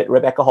Q&A, but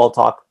Rebecca Hall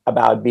talked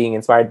about being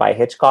inspired by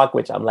Hitchcock,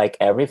 which I'm like,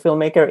 every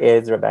filmmaker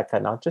is, Rebecca,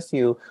 not just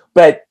you.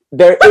 But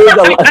there is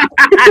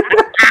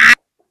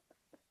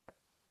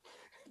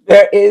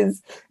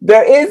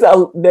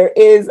a there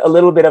is a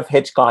little bit of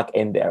Hitchcock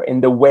in there, in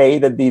the way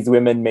that these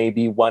women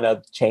maybe want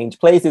to change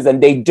places,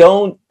 and they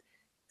don't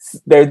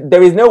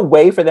there is no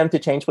way for them to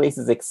change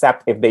places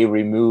except if they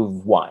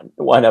remove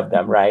one of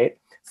them, right?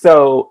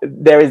 So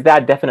there is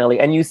that definitely,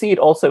 and you see it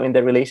also in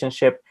the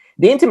relationship,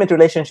 the intimate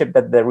relationship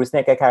that the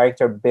Rusneka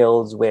character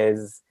builds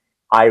with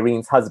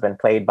Irene's husband,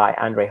 played by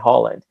Andre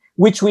Holland,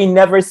 which we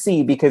never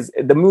see because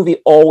the movie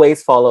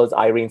always follows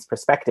Irene's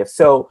perspective.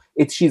 So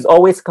she's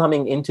always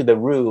coming into the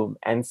room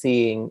and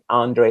seeing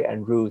Andre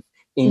and Ruth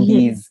in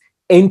these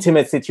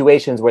intimate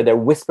situations where they're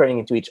whispering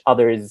into each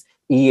other's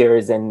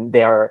ears, and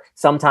they're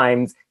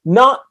sometimes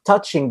not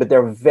touching, but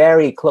they're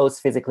very close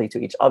physically to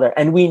each other.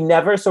 And we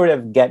never sort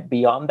of get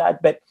beyond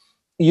that, but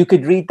you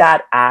could read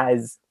that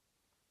as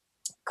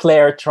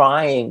Claire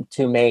trying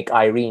to make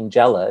Irene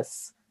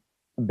jealous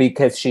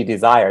because she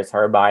desires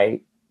her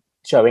by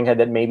showing her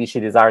that maybe she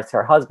desires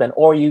her husband,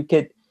 or you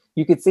could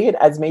see it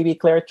as maybe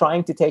Claire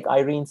trying to take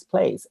Irene's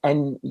place.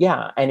 And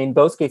in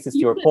both cases, to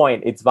your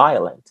point, it's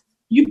violent.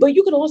 But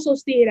you could also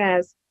see it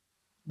as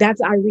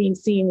that's Irene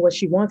seeing what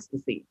she wants to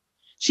see.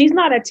 She's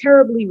not a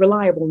terribly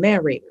reliable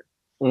narrator.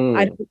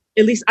 At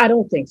least I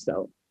don't think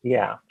so.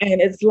 Yeah.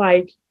 And it's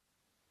like,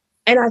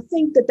 and I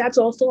think that that's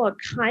also a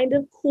kind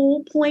of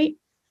cool point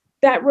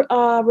that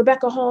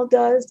Rebecca Hall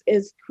does,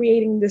 is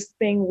creating this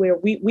thing where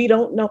we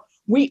don't know.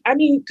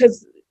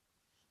 Because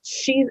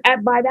she's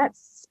by that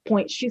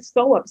point, she's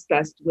so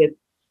obsessed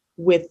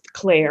with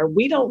Claire.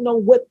 We don't know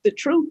what the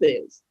truth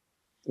is.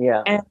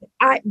 Yeah. And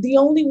the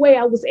only way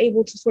I was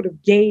able to sort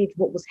of gauge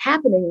what was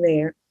happening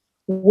there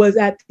was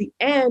at the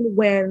end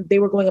when they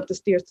were going up the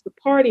stairs to the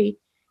party,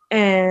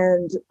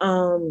 and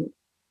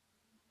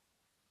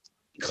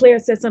Claire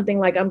said something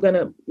like, I'm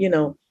gonna,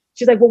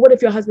 she's like, well, what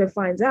if your husband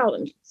finds out?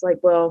 And she's like,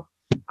 well,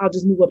 I'll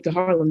just move up to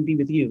Harlem and be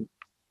with you.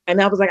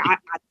 And I was like, I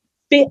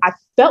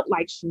felt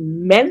like she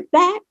meant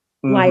that,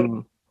 like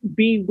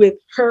be with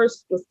her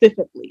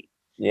specifically.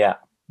 Yeah.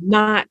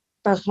 Not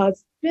the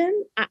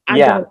husband. I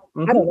don't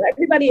know.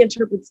 Everybody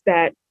interprets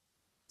that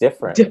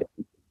different. Yeah.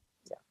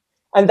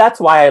 And that's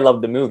why I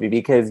love the movie,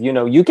 because,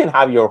 you can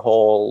have your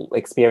whole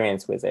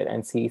experience with it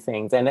and see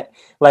things. And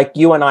like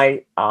you and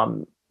I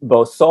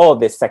both saw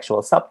this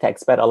sexual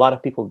subtext, but a lot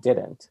of people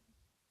didn't.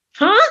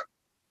 Huh?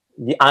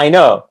 Yeah, I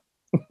know.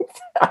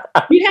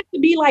 You have to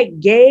be like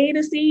gay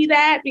to see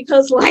that,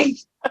 because like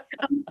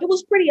it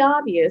was pretty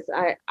obvious.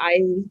 I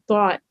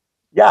thought.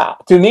 Yeah,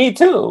 to me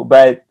too.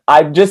 But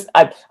I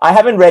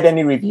haven't read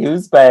any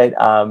reviews, but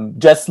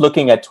just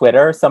looking at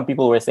Twitter, some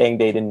people were saying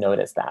they didn't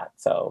notice that.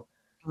 So,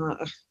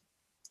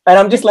 and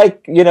I'm just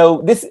like,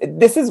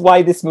 this is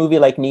why this movie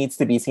like needs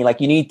to be seen. Like,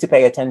 you need to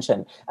pay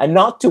attention, and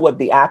not to what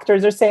the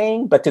actors are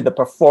saying, but to the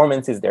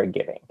performances they're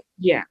giving.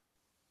 Yeah,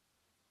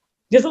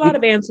 there's a lot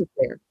of answers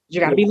there. You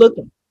got to be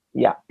looking.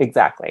 Yeah,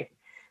 exactly.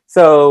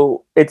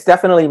 So it's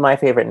definitely my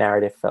favorite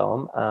narrative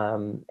film.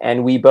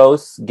 And we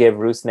both give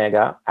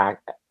Rusnega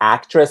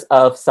actress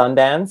of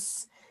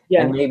Sundance,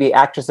 and maybe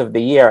actress of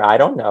the year. I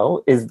don't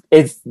know.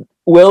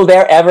 Will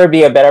there ever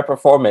be a better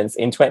performance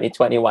in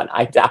 2021?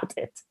 I doubt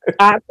it.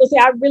 I will say,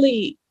 I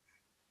really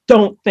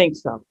don't think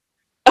so.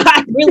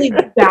 I really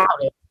doubt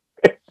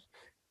it.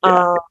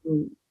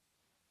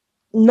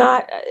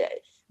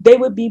 They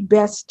would be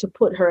best to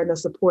put her in the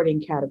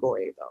supporting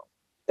category, though.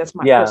 That's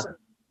my personal.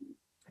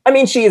 I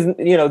mean, she is,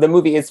 the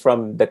movie is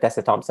from the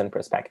Tessa Thompson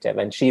perspective,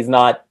 and she's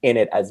not in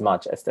it as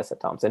much as Tessa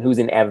Thompson, who's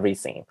in every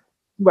scene.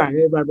 Right.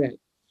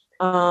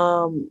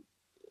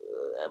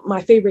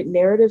 My favorite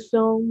narrative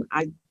film,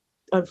 I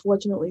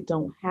unfortunately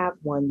don't have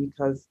one,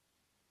 because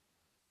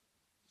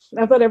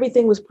I thought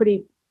everything was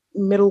pretty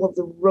middle of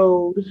the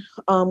road,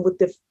 with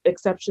the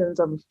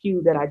exceptions of a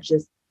few that I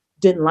just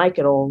didn't like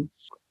at all.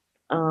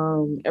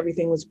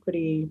 Everything was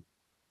pretty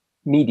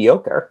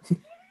mediocre.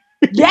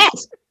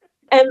 Yes.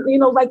 And,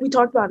 like we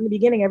talked about in the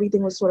beginning,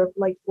 everything was sort of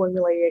like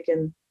formulaic,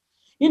 and,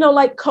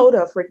 like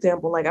Coda, for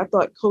example, like I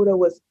thought Coda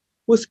was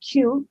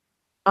cute.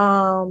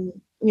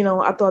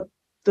 I thought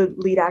the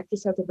lead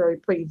actress has a very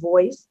pretty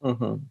voice.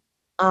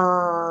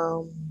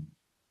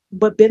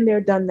 But been there,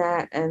 done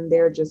that, and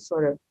they're just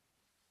sort of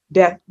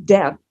deaf.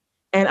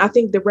 And I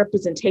think the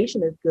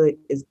representation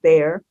is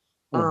there.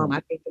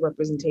 I think the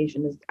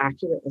representation is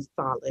accurate and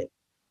solid.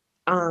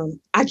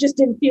 I just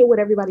didn't feel what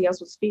everybody else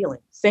was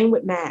feeling. Same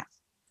with Mask.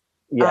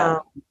 Yeah.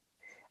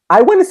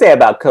 I want to say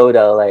about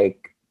Coda,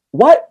 like,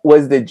 what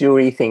was the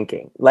jury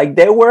thinking? Like,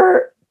 there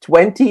were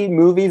 20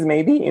 movies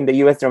maybe in the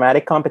US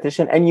dramatic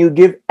competition, and you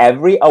give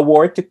every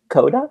award to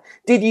Coda?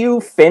 Did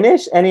you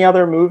finish any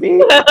other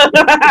movie?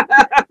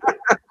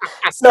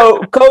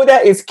 So Coda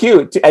is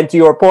cute, and to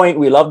your point,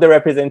 we love the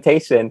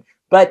representation,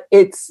 but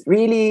it's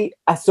really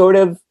a sort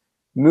of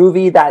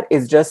movie that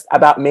is just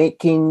about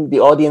making the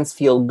audience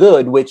feel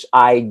good, which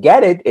I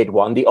get it. It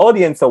won the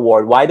audience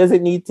award. Why does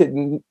it need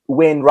to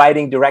win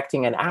writing,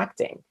 directing, and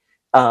acting?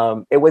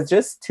 It was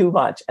just too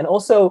much. And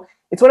also,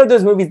 it's one of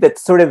those movies that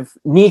sort of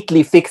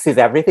neatly fixes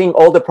everything.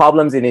 All the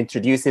problems it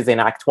introduces in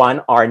Act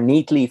 1 are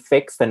neatly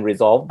fixed and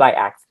resolved by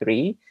Act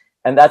 3.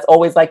 And that's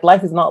always like,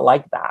 life is not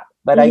like that.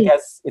 But I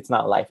guess it's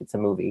not life, it's a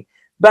movie.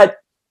 But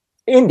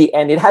in the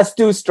end, it has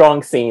 2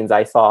 strong scenes,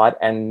 I thought,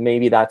 and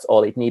maybe that's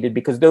all it needed,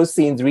 because those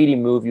scenes really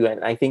move you.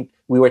 And I think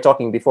we were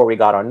talking before we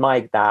got on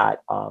mic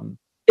that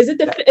Is it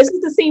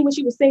the scene when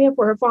she was singing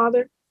for her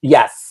father?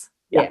 yes,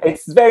 yeah, Yeah.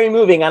 it's very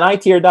moving, and I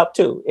teared up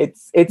too.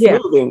 It's Yeah.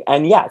 moving,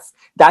 and yes,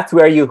 that's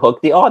where you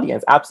hook the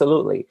audience.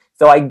 Absolutely.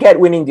 So I get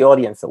winning the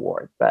audience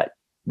award, but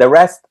the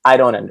rest I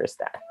don't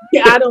understand.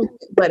 Yeah,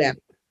 whatever.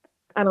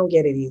 I don't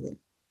get it either.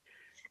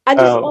 I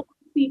just Um, also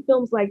see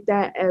films like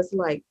that as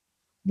like,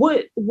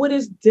 what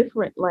is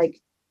different?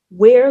 Like,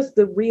 where's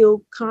the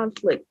real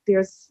conflict?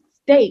 There's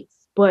stakes,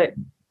 but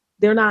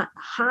they're not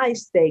high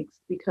stakes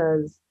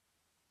because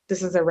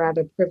this is a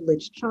rather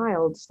privileged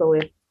child. So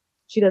if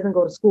she doesn't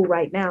go to school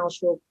right now,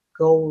 she'll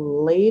go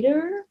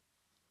later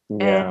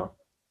and yeah.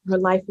 her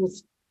life will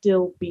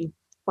still be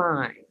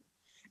fine.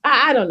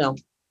 I don't know.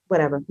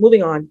 Whatever.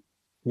 Moving on.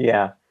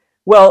 Yeah.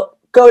 Well,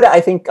 Coda,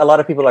 I think a lot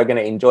of people are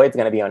going to enjoy. It's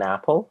going to be on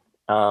Apple.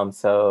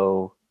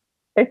 So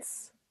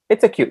it's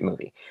a cute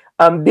movie.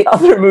 The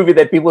other movie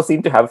that people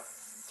seem to have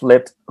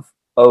flipped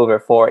over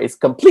for is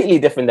completely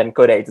different than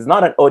Coda. It's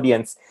not an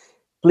audience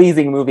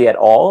pleasing movie at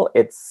all.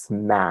 It's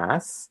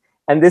Mass.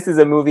 And this is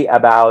a movie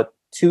about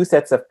two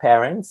sets of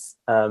parents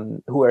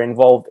who are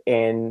involved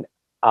in,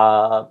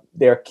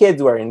 their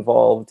kids were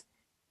involved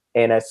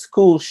in a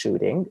school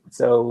shooting.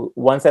 So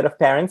one set of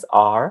parents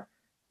are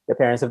the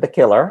parents of the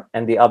killer,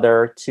 and the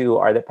other two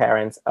are the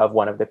parents of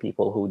one of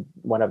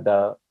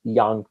the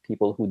young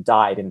people who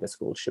died in the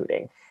school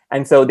shooting.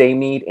 And so they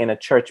meet in a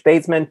church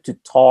basement to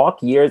talk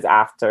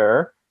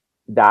that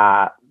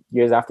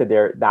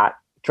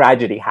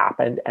tragedy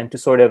happened, and to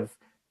sort of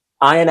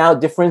iron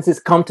out differences,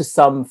 come to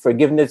some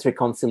forgiveness,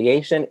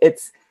 reconciliation.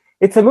 It's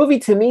a movie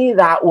to me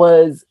that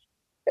was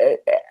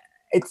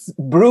it's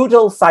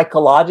brutal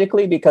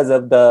psychologically because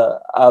of the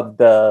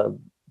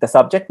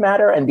subject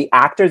matter, and the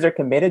actors are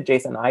committed.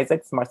 Jason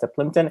Isaacs, Marsha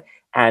Plimpton,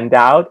 Ann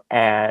Dowd,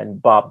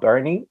 and Bob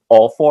Burney.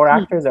 All four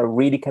actors are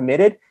really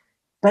committed.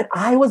 But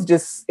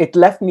it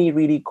left me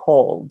really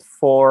cold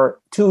for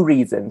two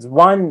reasons.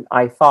 One,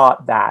 I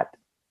thought that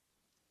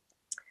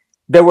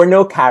there were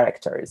no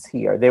characters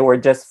here. There were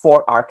just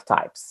four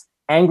archetypes: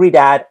 angry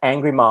dad,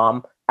 angry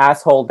mom,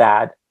 asshole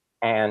dad,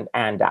 and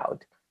Ann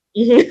Dowd.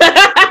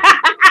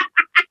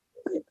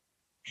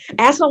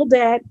 Asshole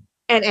dad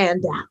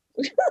and Dowd.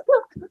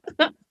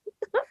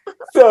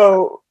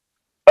 So,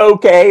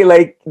 okay,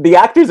 like the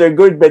actors are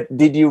good, but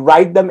did you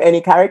write them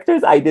any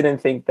characters? I didn't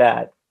think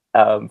that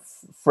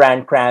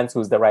Fran Kranz,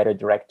 who's the writer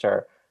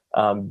director,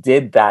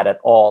 did that at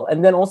all.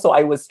 And then also,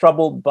 I was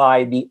troubled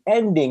by the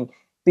ending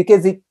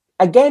because it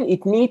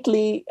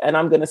neatly, and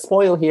I'm going to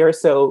spoil here,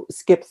 so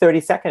skip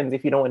 30 seconds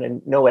if you don't want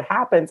to know what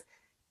happens.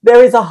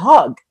 There is a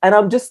hug, and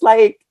I'm just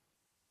like,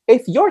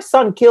 if your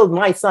son killed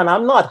my son,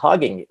 I'm not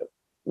hugging you.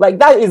 Like,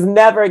 that is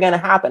never going to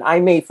happen. I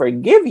may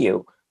forgive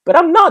you, but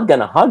I'm not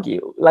going to hug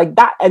you. Like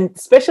that, and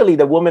especially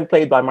the woman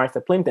played by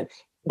Marsha Plimpton,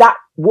 that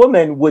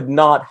woman would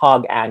not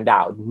hug Ann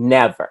Dowd,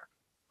 never.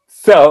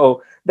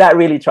 So that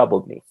really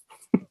troubled me.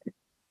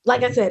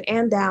 Like I said,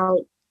 Ann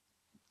Dowd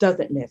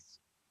doesn't miss.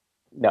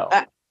 No.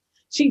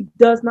 She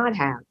does not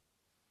have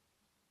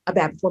a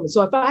bad performance.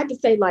 So if I had to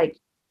say, like,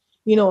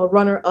 a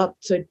runner up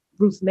to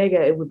Bruce Nega,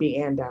 it would be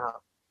Ann Dowd.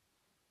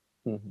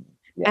 Mm-hmm.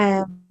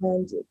 Yeah.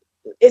 And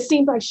it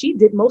seems like she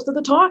did most of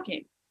the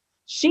talking.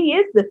 She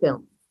is the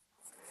film.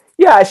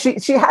 Yeah, she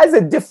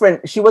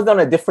was on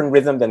a different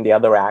rhythm than the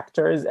other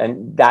actors,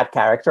 and that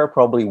character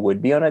probably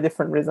would be on a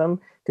different rhythm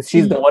because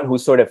she's the one who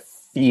sort of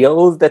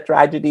feels the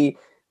tragedy,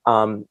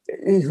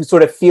 who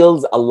sort of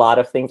feels a lot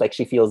of things. Like,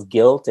 she feels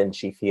guilt and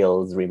she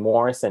feels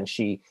remorse, and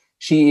she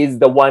is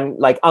the one,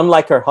 like,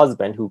 unlike her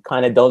husband, who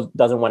kind of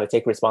doesn't want to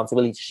take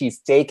responsibility. She's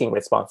taking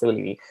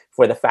responsibility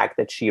for the fact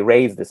that she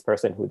raised this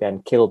person who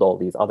then killed all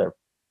these other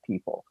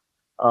people.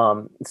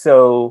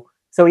 So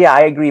yeah,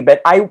 I agree,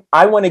 but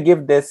I want to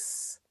give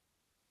this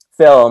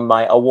film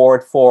my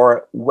award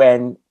for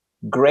when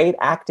great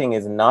acting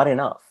is not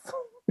enough.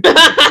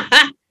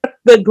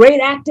 The great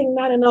acting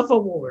not enough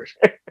award.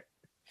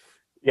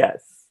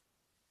 Yes.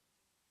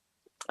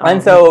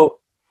 And so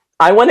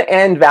I want to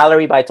end,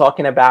 Valerie, by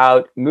talking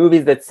about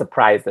movies that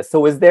surprised us.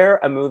 So is there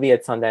a movie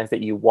at Sundance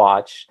that you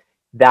watched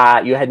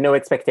that you had no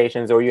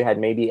expectations, or you had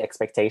maybe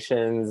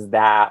expectations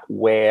that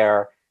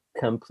were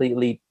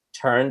completely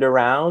turned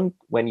around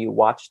when you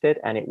watched it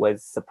and it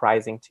was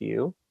surprising to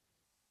you?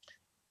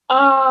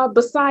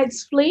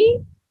 Besides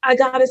Flea, I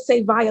gotta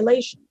say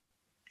Violation.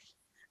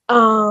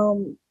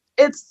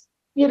 It's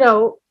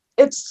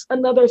it's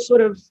another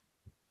sort of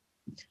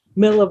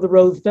middle of the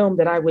road film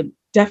that I would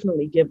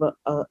definitely give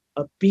a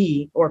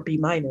B or B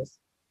minus.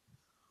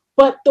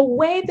 But the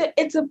way that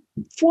it's a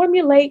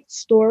formulaic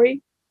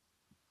story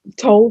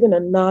told in a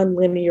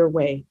non-linear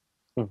way.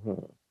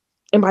 Mm-hmm.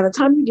 And by the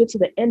time you get to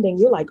the ending,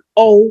 you're like,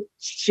 oh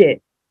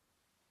shit.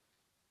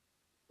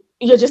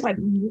 You're just like,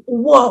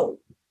 whoa.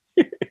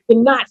 Did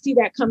not see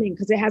that coming,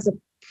 because it has a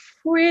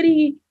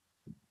pretty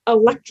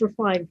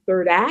electrifying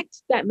third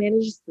act that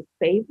manages to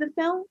save the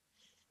film,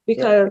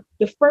 because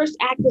the first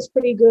act is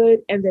pretty good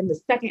and then the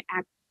second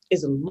act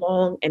is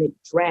long and it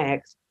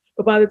drags.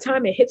 But by the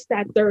time it hits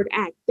that third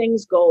act,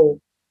 things go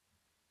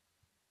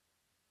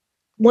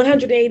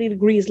 180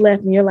 degrees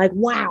left, and you're like,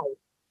 wow,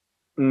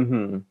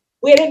 Mm-hmm.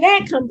 where did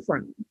that come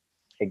from?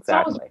 So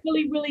I was Exactly.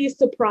 really, really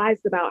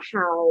surprised about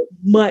how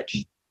much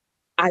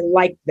I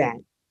liked that.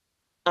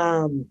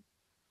 Um,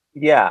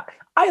 Yeah,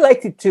 I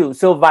liked it too.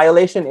 So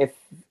Violation,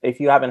 if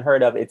you haven't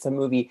heard of, it's a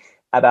movie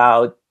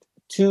about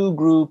two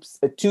groups,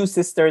 two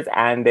sisters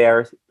and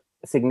their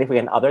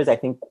significant others. I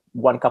think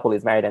one couple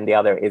is married and the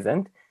other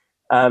isn't.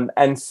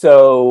 And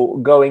so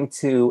going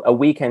to a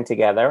weekend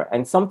together,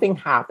 and something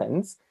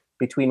happens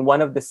between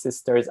one of the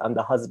sisters and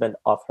the husband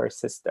of her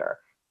sister,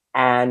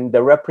 and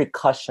the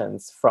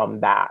repercussions from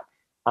that,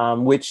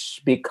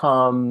 which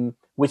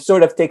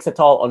sort of takes a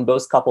toll on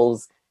both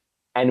couples,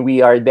 and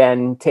we are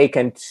then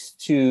taken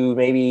to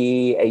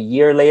maybe a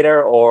year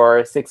later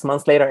or 6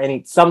 months later,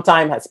 and some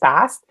time has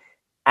passed,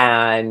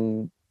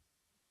 and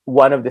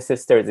one of the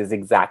sisters is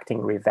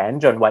exacting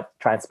revenge on what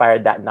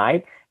transpired that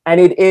night. And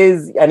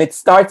it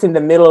starts in the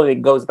middle and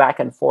it goes back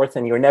and forth,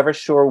 and you're never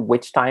sure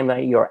which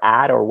timeline you're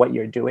at or what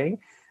you're doing.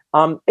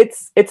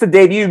 It's a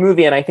debut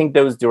movie, and I think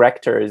those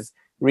directors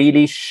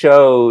really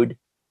showed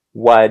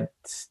what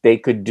they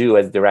could do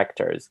as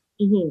directors.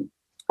 mhm.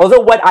 Although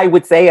what I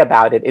would say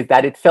about it is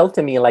that it felt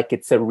to me like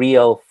it's a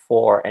reel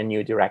for a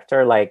new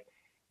director. Like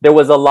there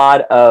was a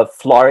lot of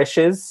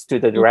flourishes to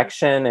the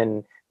direction,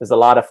 and there's a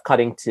lot of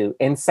cutting to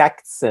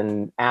insects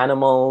and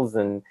animals,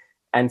 and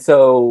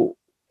so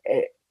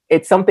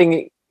it's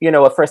something,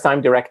 a first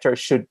time director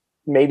should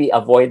maybe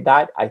avoid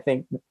that. I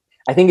think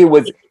it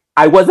was.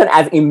 I wasn't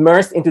as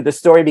immersed into the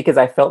story because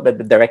I felt that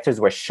the directors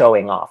were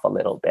showing off a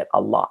little bit, It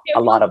a lot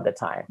was of the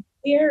time.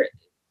 there,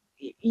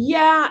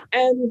 yeah,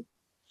 and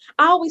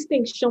I always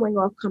think showing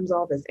off comes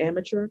off as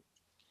amateur,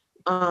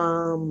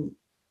 um,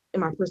 in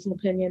my personal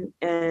opinion,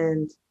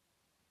 and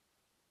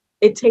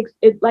it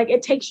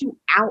takes you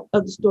out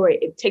of the story.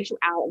 It takes you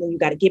out, and then you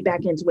got to get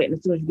back into it. And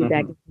as soon as you get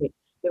back Hmm. into it,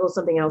 there goes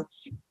something else.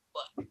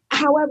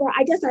 However,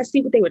 I guess I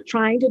see what they were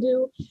trying to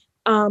do.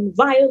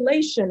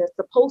 Violation is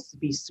supposed to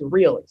be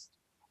surrealist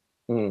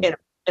Mm.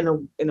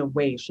 in a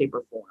way, shape,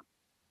 or form.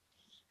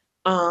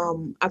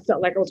 I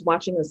felt like I was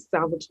watching a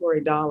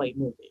Salvatore Dali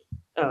movie.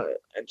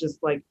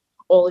 Just like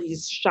all of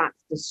these shots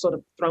just sort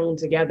of thrown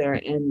together,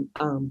 and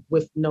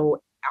with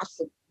no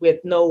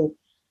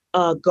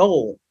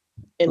goal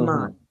in Hmm.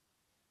 mind.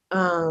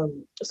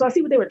 So I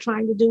see what they were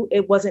trying to do.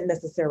 It wasn't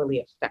necessarily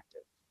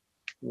effective.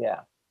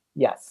 Yeah.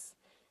 Yes.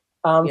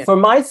 Yeah. For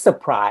my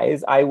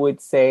surprise, I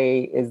would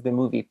say is the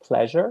movie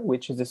Pleasure,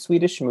 which is a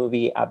Swedish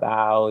movie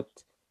about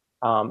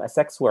a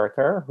sex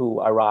worker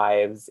who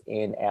arrives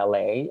in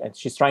LA, and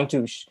she's trying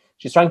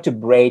to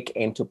break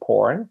into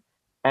porn.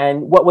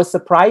 And what was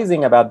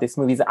surprising about this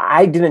movie is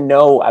I didn't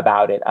know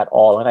about it at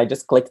all, and I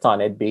just clicked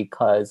on it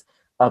because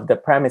of the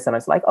premise, and I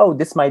was like, "Oh,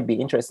 this might be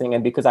interesting,"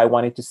 and because I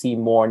wanted to see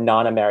more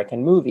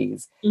non-American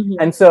movies. Hmm.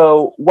 And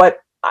so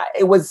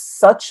it was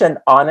such an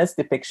honest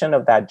depiction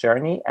of that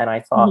journey, and I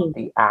thought Hmm.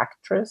 the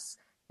actress,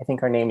 I think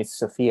her name is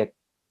Sophia.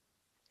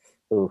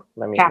 Ooh,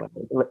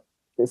 Capital,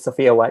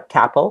 Sophia what?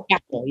 Kappel.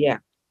 capital, yeah.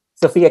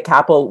 Sophia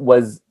Kappel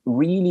was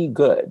really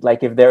good.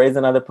 Like if there is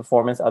another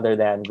performance other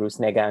than Bruce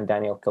Nega and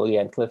Daniel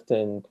Kaluuya and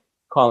Clifton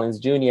Collins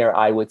Jr.,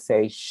 I would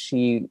say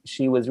she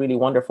was really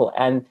wonderful.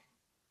 And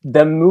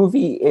the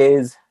movie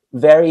is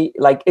very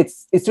like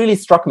it's really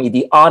struck me.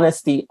 The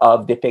honesty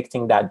of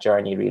depicting that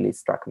journey really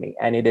struck me,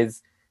 and it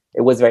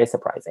was very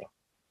surprising.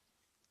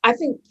 I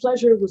think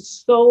pleasure was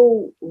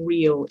so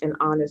real and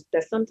honest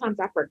that sometimes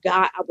I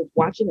forgot I was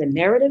watching a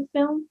narrative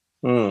film.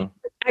 Mm,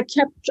 I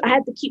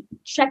had to keep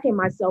checking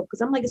myself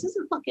because I'm like, is this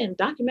a fucking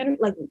documentary?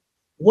 Like,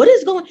 what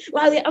is going?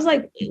 Like, I was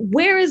like,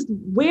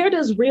 where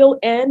does real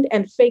end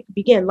and fake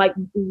begin? Like,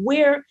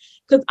 where?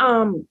 Because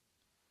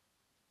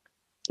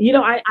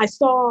I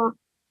saw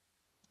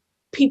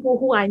people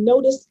who I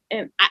noticed,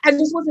 and I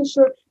just wasn't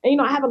sure.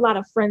 And I have a lot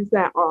of friends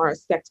that are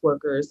sex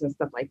workers and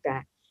stuff like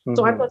that.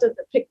 So I mhm, thought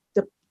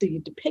that the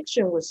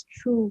depiction was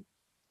true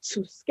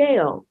to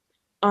scale.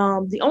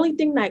 The only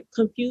thing that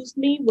confused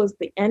me was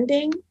the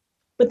ending,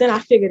 but then I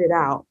figured it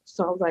out.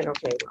 So I was like,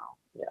 okay, well,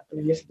 yeah. I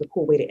mean, this is a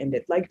cool way to end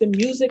it. Like the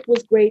music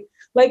was great.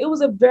 Like it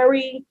was a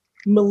very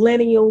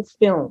millennial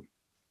film.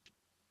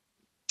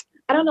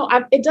 I don't know.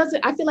 It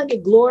doesn't. I feel like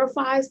it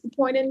glorifies the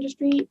porn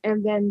industry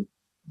and then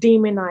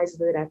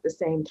demonizes it at the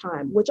same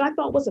time, which I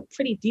thought was a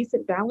pretty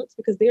decent balance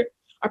because there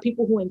are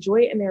people who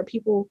enjoy it and there are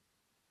people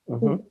Mhm.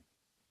 who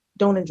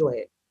don't enjoy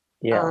it.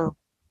 Yeah. Um,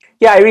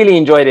 Yeah, I really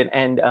enjoyed it,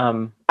 and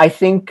I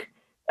think,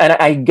 and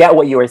I get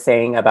what you were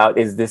saying about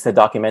is this a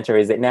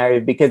documentary, is it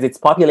narrative? Because it's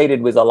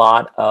populated with a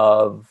lot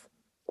of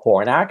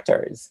porn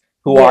actors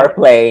who yeah, are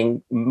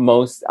playing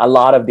a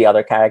lot of the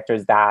other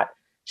characters that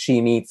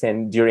she meets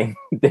in during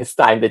this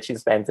time that she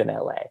spends in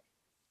LA.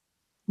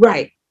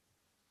 right,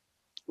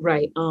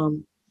 right.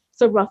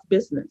 It's a rough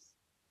business.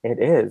 It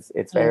is.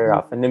 It's very Um,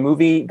 rough, and the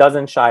movie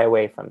doesn't shy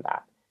away from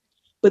that.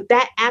 but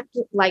that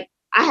actor, like,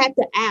 I had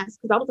to ask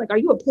because I was like, "Are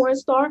you a porn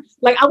star?"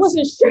 Like, I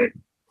wasn't sure.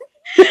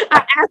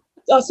 I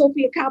asked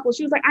Sophia Coppola.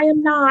 She was like, "I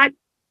am not."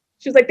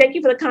 She was like, "Thank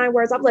you for the kind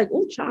words." I was like,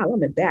 "Oh, child,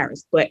 I'm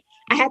embarrassed," but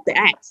I had to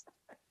ask.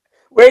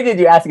 Where did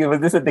you ask it? Was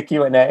this at the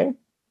Q&A?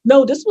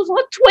 No, this was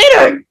on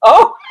Twitter.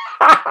 Oh,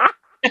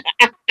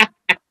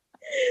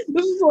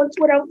 This was on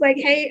Twitter. I was like,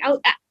 hey,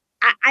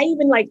 I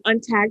even like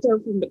untagged her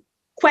from the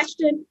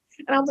question.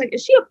 And I was like,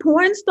 is she a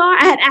porn star?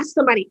 I had asked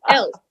somebody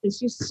else and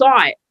she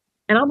saw it.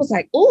 And I was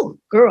like, oh,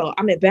 girl,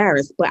 I'm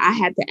embarrassed, but I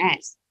had to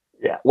ask.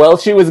 yeah. Well,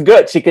 she was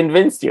good. She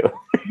convinced you.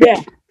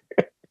 Yeah.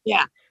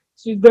 Yeah.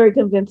 She's very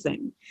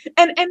convincing.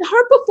 And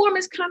her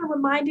performance kind of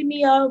reminded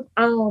me of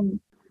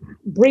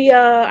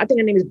Bria, I think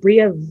her name is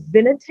Bria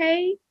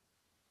Vinite.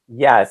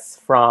 Yes,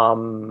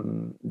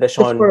 from the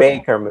Sean Florida-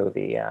 Baker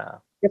movie. Yeah,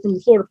 From the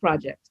Florida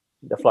Project.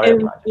 the Florida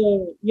And Project.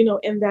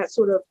 and that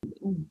sort of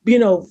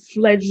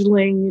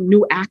fledgling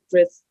new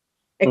actress,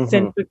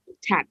 eccentric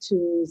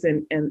tattoos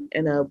and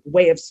a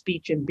way of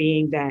speech and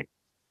being that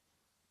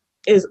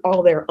is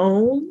all their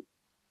own.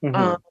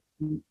 Mhm.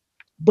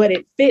 But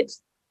it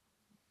fits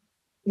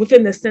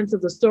within the sense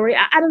of the story.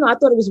 I don't know. I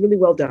thought it was really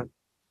well done.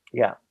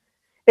 Yeah.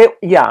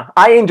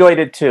 I enjoyed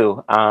it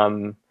too.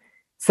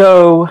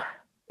 So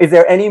is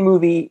there any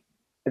movie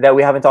that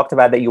we haven't talked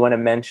about that you want to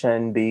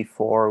mention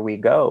before we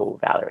go,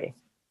 Valerie?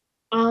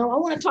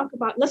 Let's talk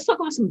about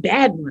some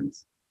bad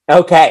ones.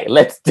 Okay,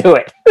 let's do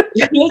it.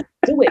 Let's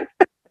do it.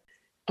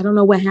 I don't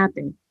know what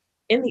happened.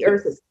 In the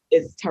Earth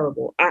is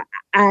terrible.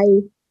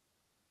 I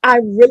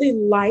really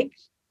like.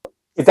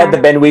 Is that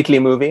the Ben Wheatley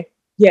movie?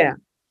 Yeah,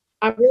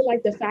 I really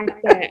like the fact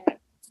that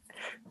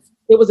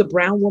there was a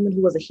brown woman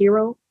who was a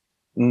hero,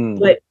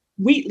 but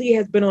Wheatley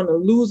has been on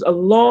a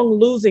long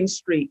losing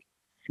streak,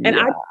 and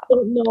I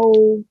don't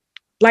know.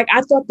 Like,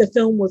 I thought the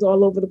film was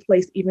all over the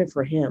place, even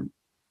for him.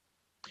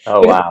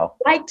 Oh, wow.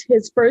 I liked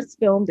his first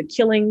film, The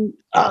Kill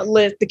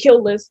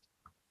List.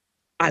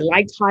 I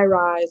liked High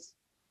Rise.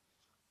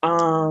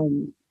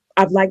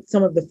 I've liked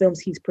some of the films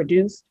he's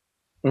produced.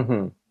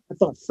 Mm-hmm. I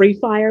thought Free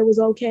Fire was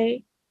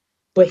okay,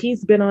 but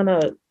he's been on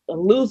a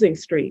losing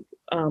streak.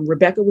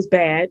 Rebecca was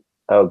bad.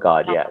 Oh,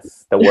 God,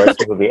 yes. The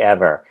worst movie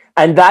ever.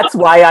 And that's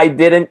why I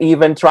didn't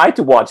even try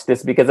to watch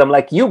this, because I'm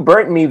like, you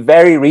burnt me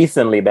very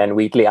recently, Ben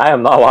Wheatley. I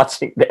am not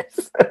watching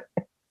this.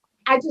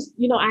 I just,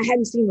 I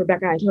hadn't seen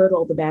Rebecca. I'd heard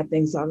all the bad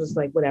things, so I was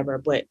like, whatever.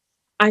 But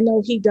I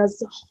know he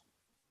does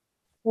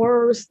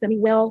horror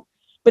semi-well,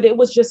 but it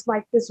was just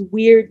like this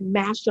weird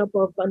mashup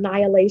of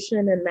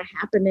Annihilation and The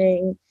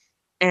Happening,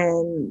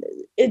 and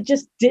it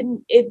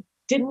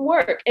didn't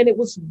work, and it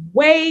was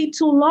way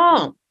too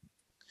long.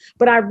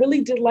 But I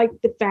really did like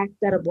the fact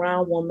that a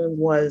brown woman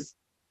was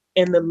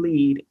in the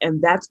lead,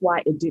 and that's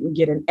why it didn't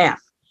get an F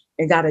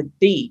and got a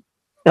D.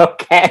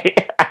 Okay.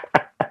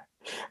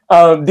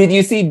 Did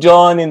you see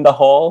John in the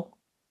Hall?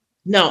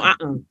 No,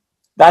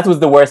 That was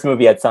the worst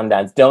movie at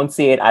Sundance. Don't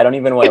see it. I don't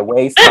even want to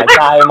waste my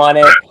time on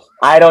it.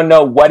 I don't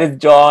know what is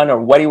John or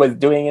what he was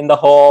doing in the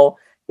hole.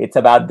 It's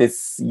about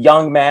this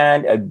young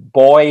man, a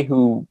boy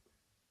who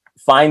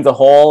finds a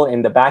hole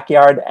in the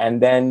backyard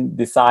and then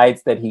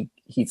decides that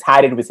he's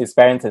had it with his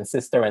parents and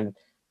sister and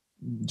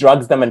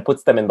drugs them and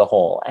puts them in the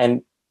hole.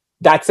 And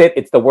that's it.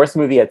 It's the worst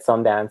movie at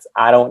Sundance.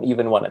 I don't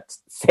even want to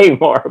say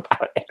more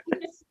about it.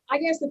 I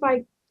guess if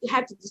I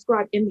had to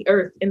describe In the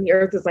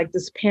Earth is like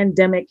this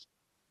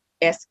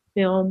pandemic-esque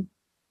film.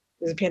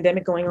 There's a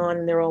pandemic going on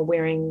and they're all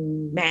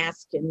wearing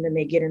masks, and then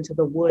they get into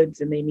the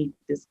woods and they meet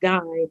this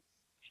guy,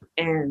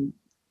 and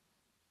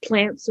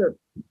plants are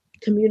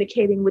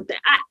communicating with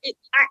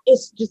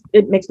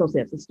it makes no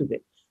sense. It's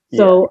stupid.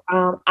 So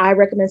I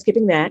recommend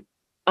skipping that.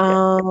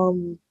 I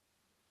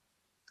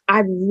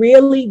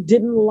really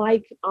didn't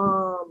like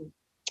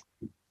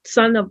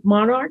Son of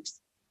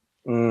Monarchs.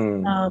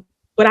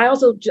 But I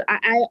also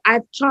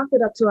I've chalked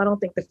it up to I don't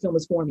think the film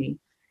is for me,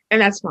 and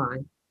that's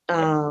fine.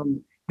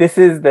 This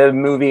is the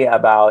movie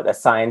about a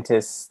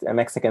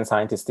Mexican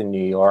scientist in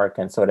New York,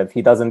 and sort of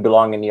he doesn't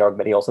belong in New York,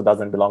 but he also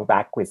doesn't belong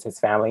back with his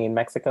family in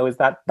Mexico.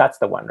 That's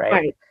the one, right?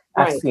 Right.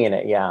 I've seen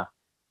it. Yeah.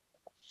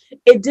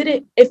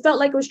 It felt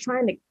like it was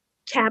trying to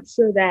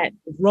capture that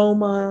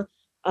Roma,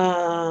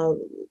 and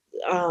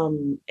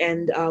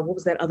what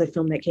was that other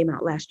film that came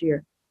out last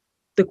year?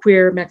 The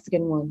queer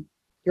Mexican one.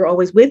 You're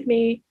Always With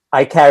Me.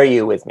 I Carry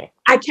You With Me.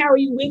 I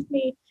Carry You With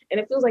Me. And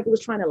it feels like it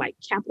was trying to like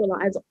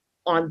capitalize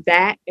on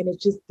that, and it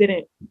just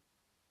didn't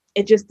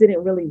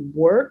really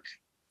work.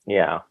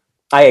 Yeah,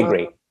 I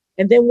agree.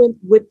 And then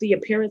with the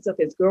appearance of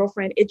his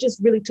girlfriend, it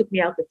just really took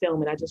me out the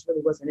film, and I just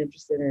really wasn't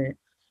interested in it.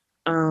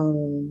 I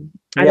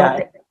don't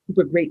think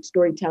super great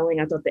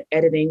storytelling. I thought the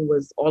editing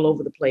was all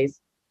over the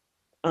place.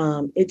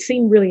 It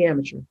seemed really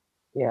amateur.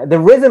 Yeah, the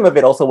rhythm of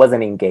it also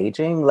wasn't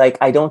engaging.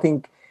 I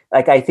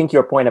think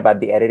your point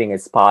about the editing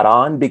is spot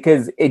on,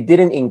 because it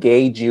didn't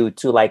engage you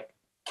to like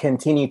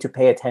continue to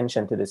pay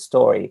attention to the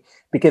story,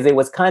 because it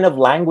was kind of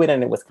languid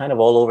and it was kind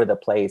of all over the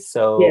place.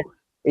 So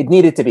it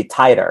needed to be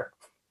tighter.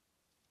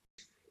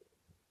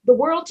 The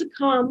World to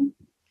Come.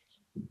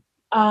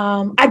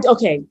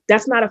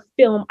 That's not a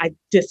film I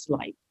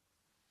dislike.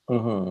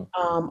 Mm-hmm.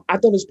 I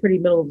thought it was pretty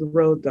middle of the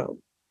road though.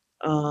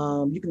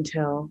 You can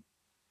tell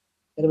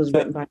that it was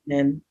written by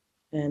men,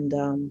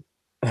 and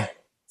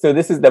so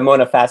this is the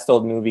Mona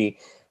Fastold movie.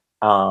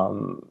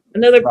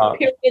 Another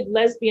period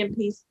lesbian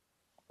piece.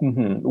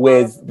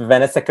 with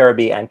Vanessa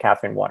Kirby and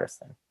Catherine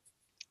Waterston.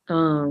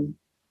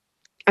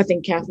 I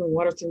think Catherine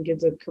Waterston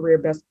gives a career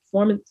best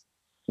performance.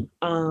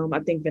 I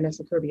think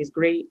Vanessa Kirby is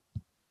great.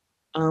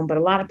 But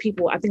I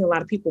think a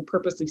lot of people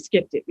purposely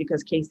skipped it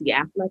because Casey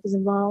Affleck is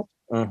involved.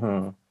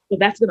 So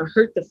that's going to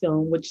hurt the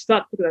film, which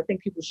sucks because I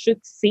think people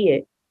should see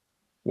it.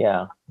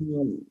 Yeah.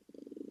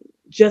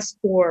 Just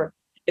for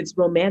its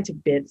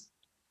romantic bits.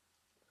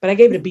 But I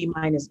gave it a B-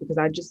 because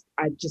I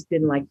just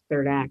didn't like the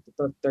third act. I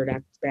thought the third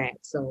act was bad.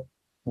 So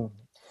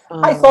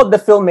I thought the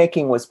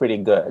filmmaking was pretty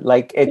good.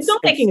 Like the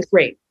filmmaking is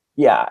great.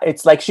 Yeah,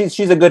 it's like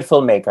she's a good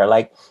filmmaker.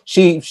 Like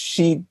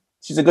she's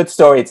a good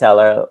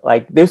storyteller.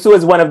 Like this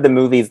was one of the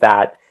movies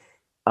that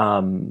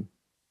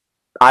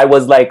I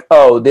was like,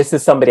 oh, this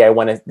is somebody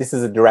this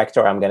is a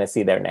director I'm gonna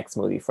see their next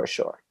movie for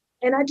sure.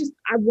 And I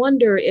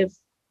wonder if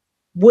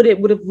what it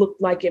would have looked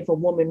like if a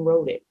woman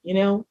wrote it,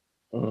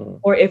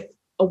 or if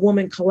a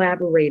woman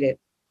collaborated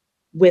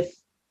with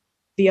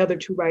the other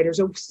two writers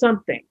or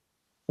something.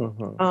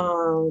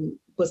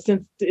 But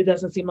since it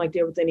doesn't seem like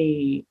there was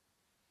any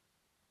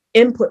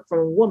input from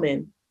a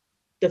woman,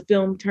 the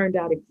film turned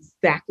out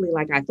exactly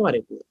like I thought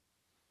it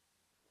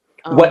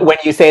would. When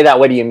you say that,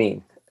 what do you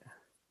mean?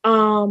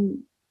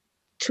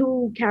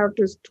 Two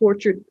characters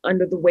tortured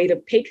under the weight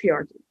of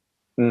patriarchy.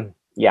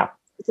 Yeah.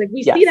 It's like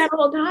we see that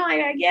all the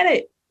time. I get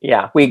it.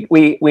 Yeah, we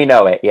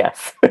know it.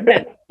 Yes.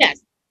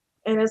 Yes.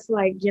 And it's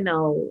like,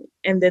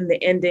 and then the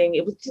ending,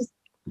 it was just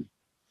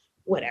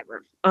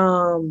whatever.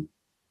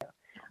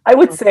 I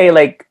would say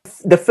like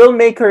the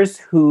filmmakers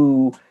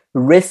who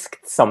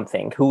risked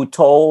something, who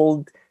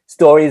told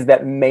stories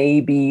that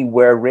maybe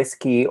were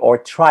risky or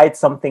tried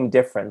something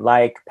different,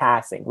 like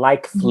Passing,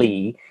 like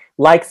Flee,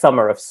 like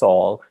Summer of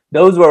Soul.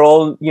 Those were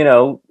all,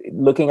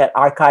 looking at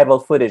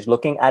archival footage,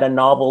 looking at a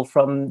novel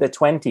from the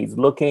 1920s,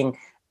 looking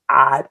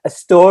at a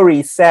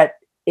story set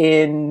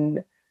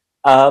in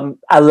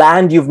a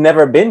land you've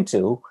never been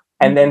to,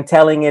 and then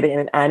telling it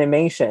in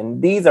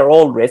animation. These are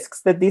all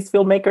risks that these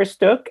filmmakers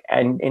took,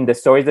 and in the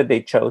stories that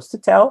they chose to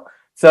tell.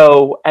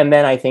 So, and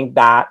then I think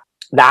that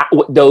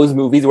those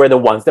movies were the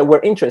ones that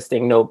were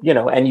interesting.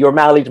 And your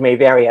mileage may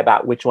vary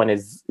about which one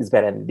is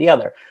better than the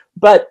other.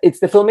 But it's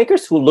the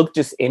filmmakers who look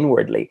just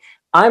inwardly.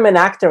 I'm an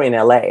actor in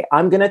LA.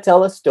 I'm going to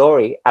tell a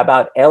story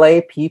about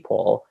LA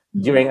people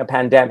during a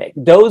pandemic.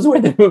 Those were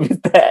the movies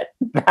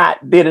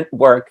that didn't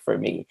work for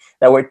me,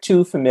 that were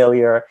too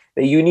familiar,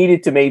 that you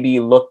needed to maybe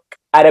look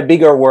at a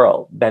bigger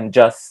world than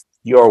just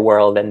your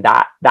world, and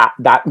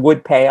that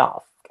would pay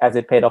off as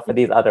it paid off for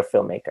these other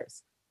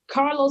filmmakers.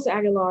 Carlos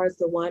Aguilar is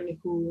the one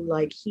who,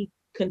 he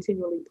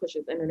continually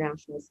pushes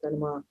international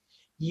cinema.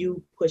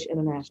 You push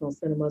international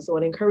cinema. So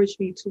it encouraged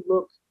me to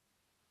look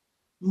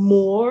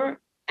more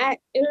at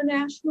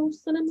international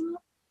cinema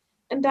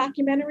and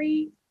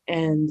documentary.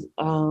 And,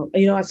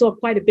 I saw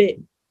quite a bit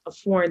of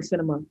foreign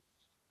cinema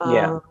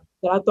that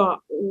I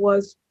thought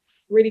was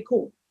really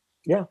cool.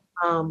 Yeah.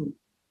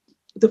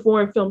 The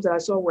foreign films that I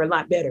saw were a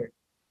lot better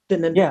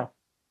than the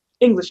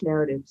English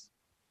narratives.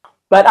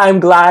 But I'm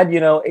glad,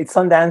 it's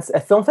Sundance.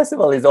 A film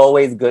festival is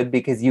always good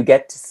because you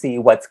get to see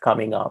what's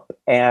coming up.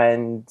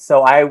 And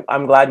so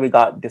I'm glad we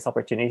got this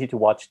opportunity to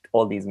watch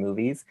all these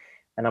movies.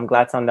 And I'm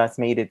glad Sundance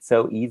made it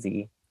so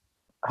easy.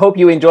 I hope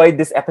you enjoyed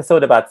this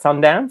episode about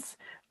Sundance.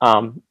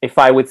 If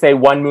I would say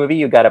one movie,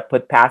 you got to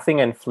put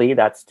Passing and Flee.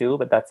 That's two,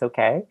 but that's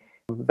okay.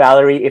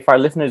 Valerie, if our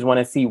listeners want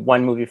to see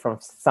one movie from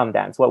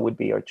Sundance, what would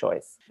be your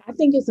choice? I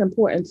think it's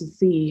important to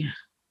see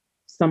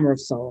Summer of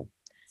Soul.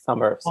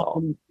 Summer of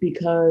Soul.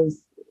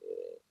 Because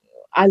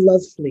I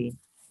love Flee,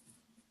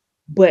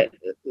 but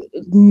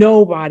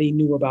nobody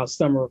knew about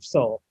Summer of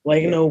Soul.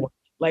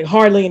 Nobody,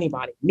 hardly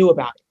anybody knew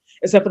about it,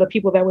 except for the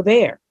people that were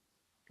there.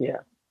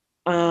 Yeah.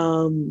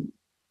 And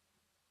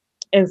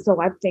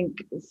so I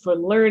think for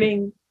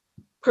learning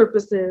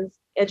purposes,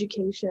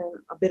 education,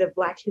 a bit of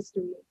Black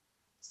history,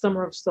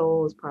 Summer of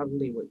Soul is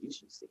probably what you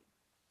should see.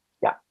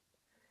 Yeah.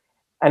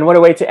 And what a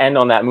way to end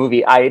on that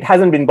movie. It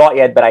hasn't been bought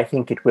yet, but I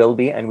think it will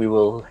be, and we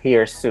will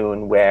hear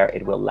soon where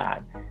it will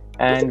land.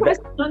 And I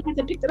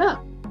hasn't picked it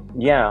up.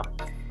 Yeah.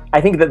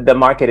 I think that the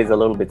market is a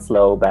little bit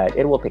slow, but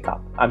it will pick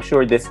up. I'm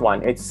sure this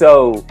one, it's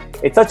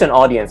such an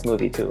audience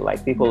movie too.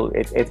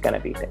 It's going to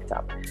be picked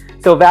up.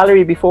 So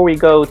Valerie, before we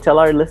go, tell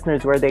our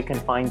listeners where they can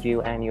find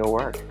you and your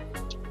work.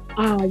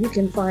 You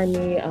can find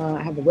me,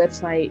 I have a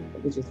website,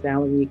 which is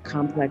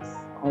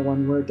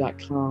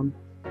ValerieComplex.com,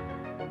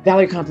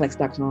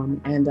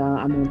 ValerieComplex.com. And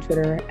I'm on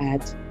Twitter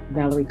at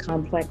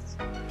ValerieComplex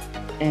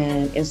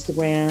and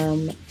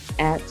Instagram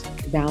at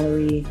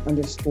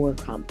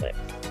Valerie_complex.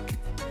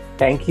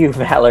 Thank you,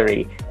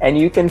 Valerie. And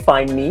you can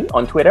find me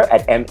on Twitter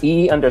at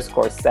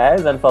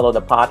ME_says and follow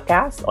the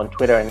podcast on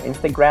Twitter and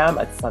Instagram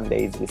at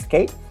Sundays with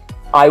Kate.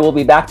 I will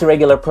be back to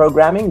regular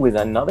programming with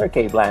another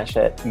Cate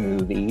Blanchett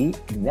movie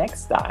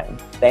next time.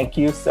 Thank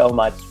you so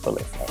much for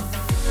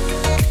listening.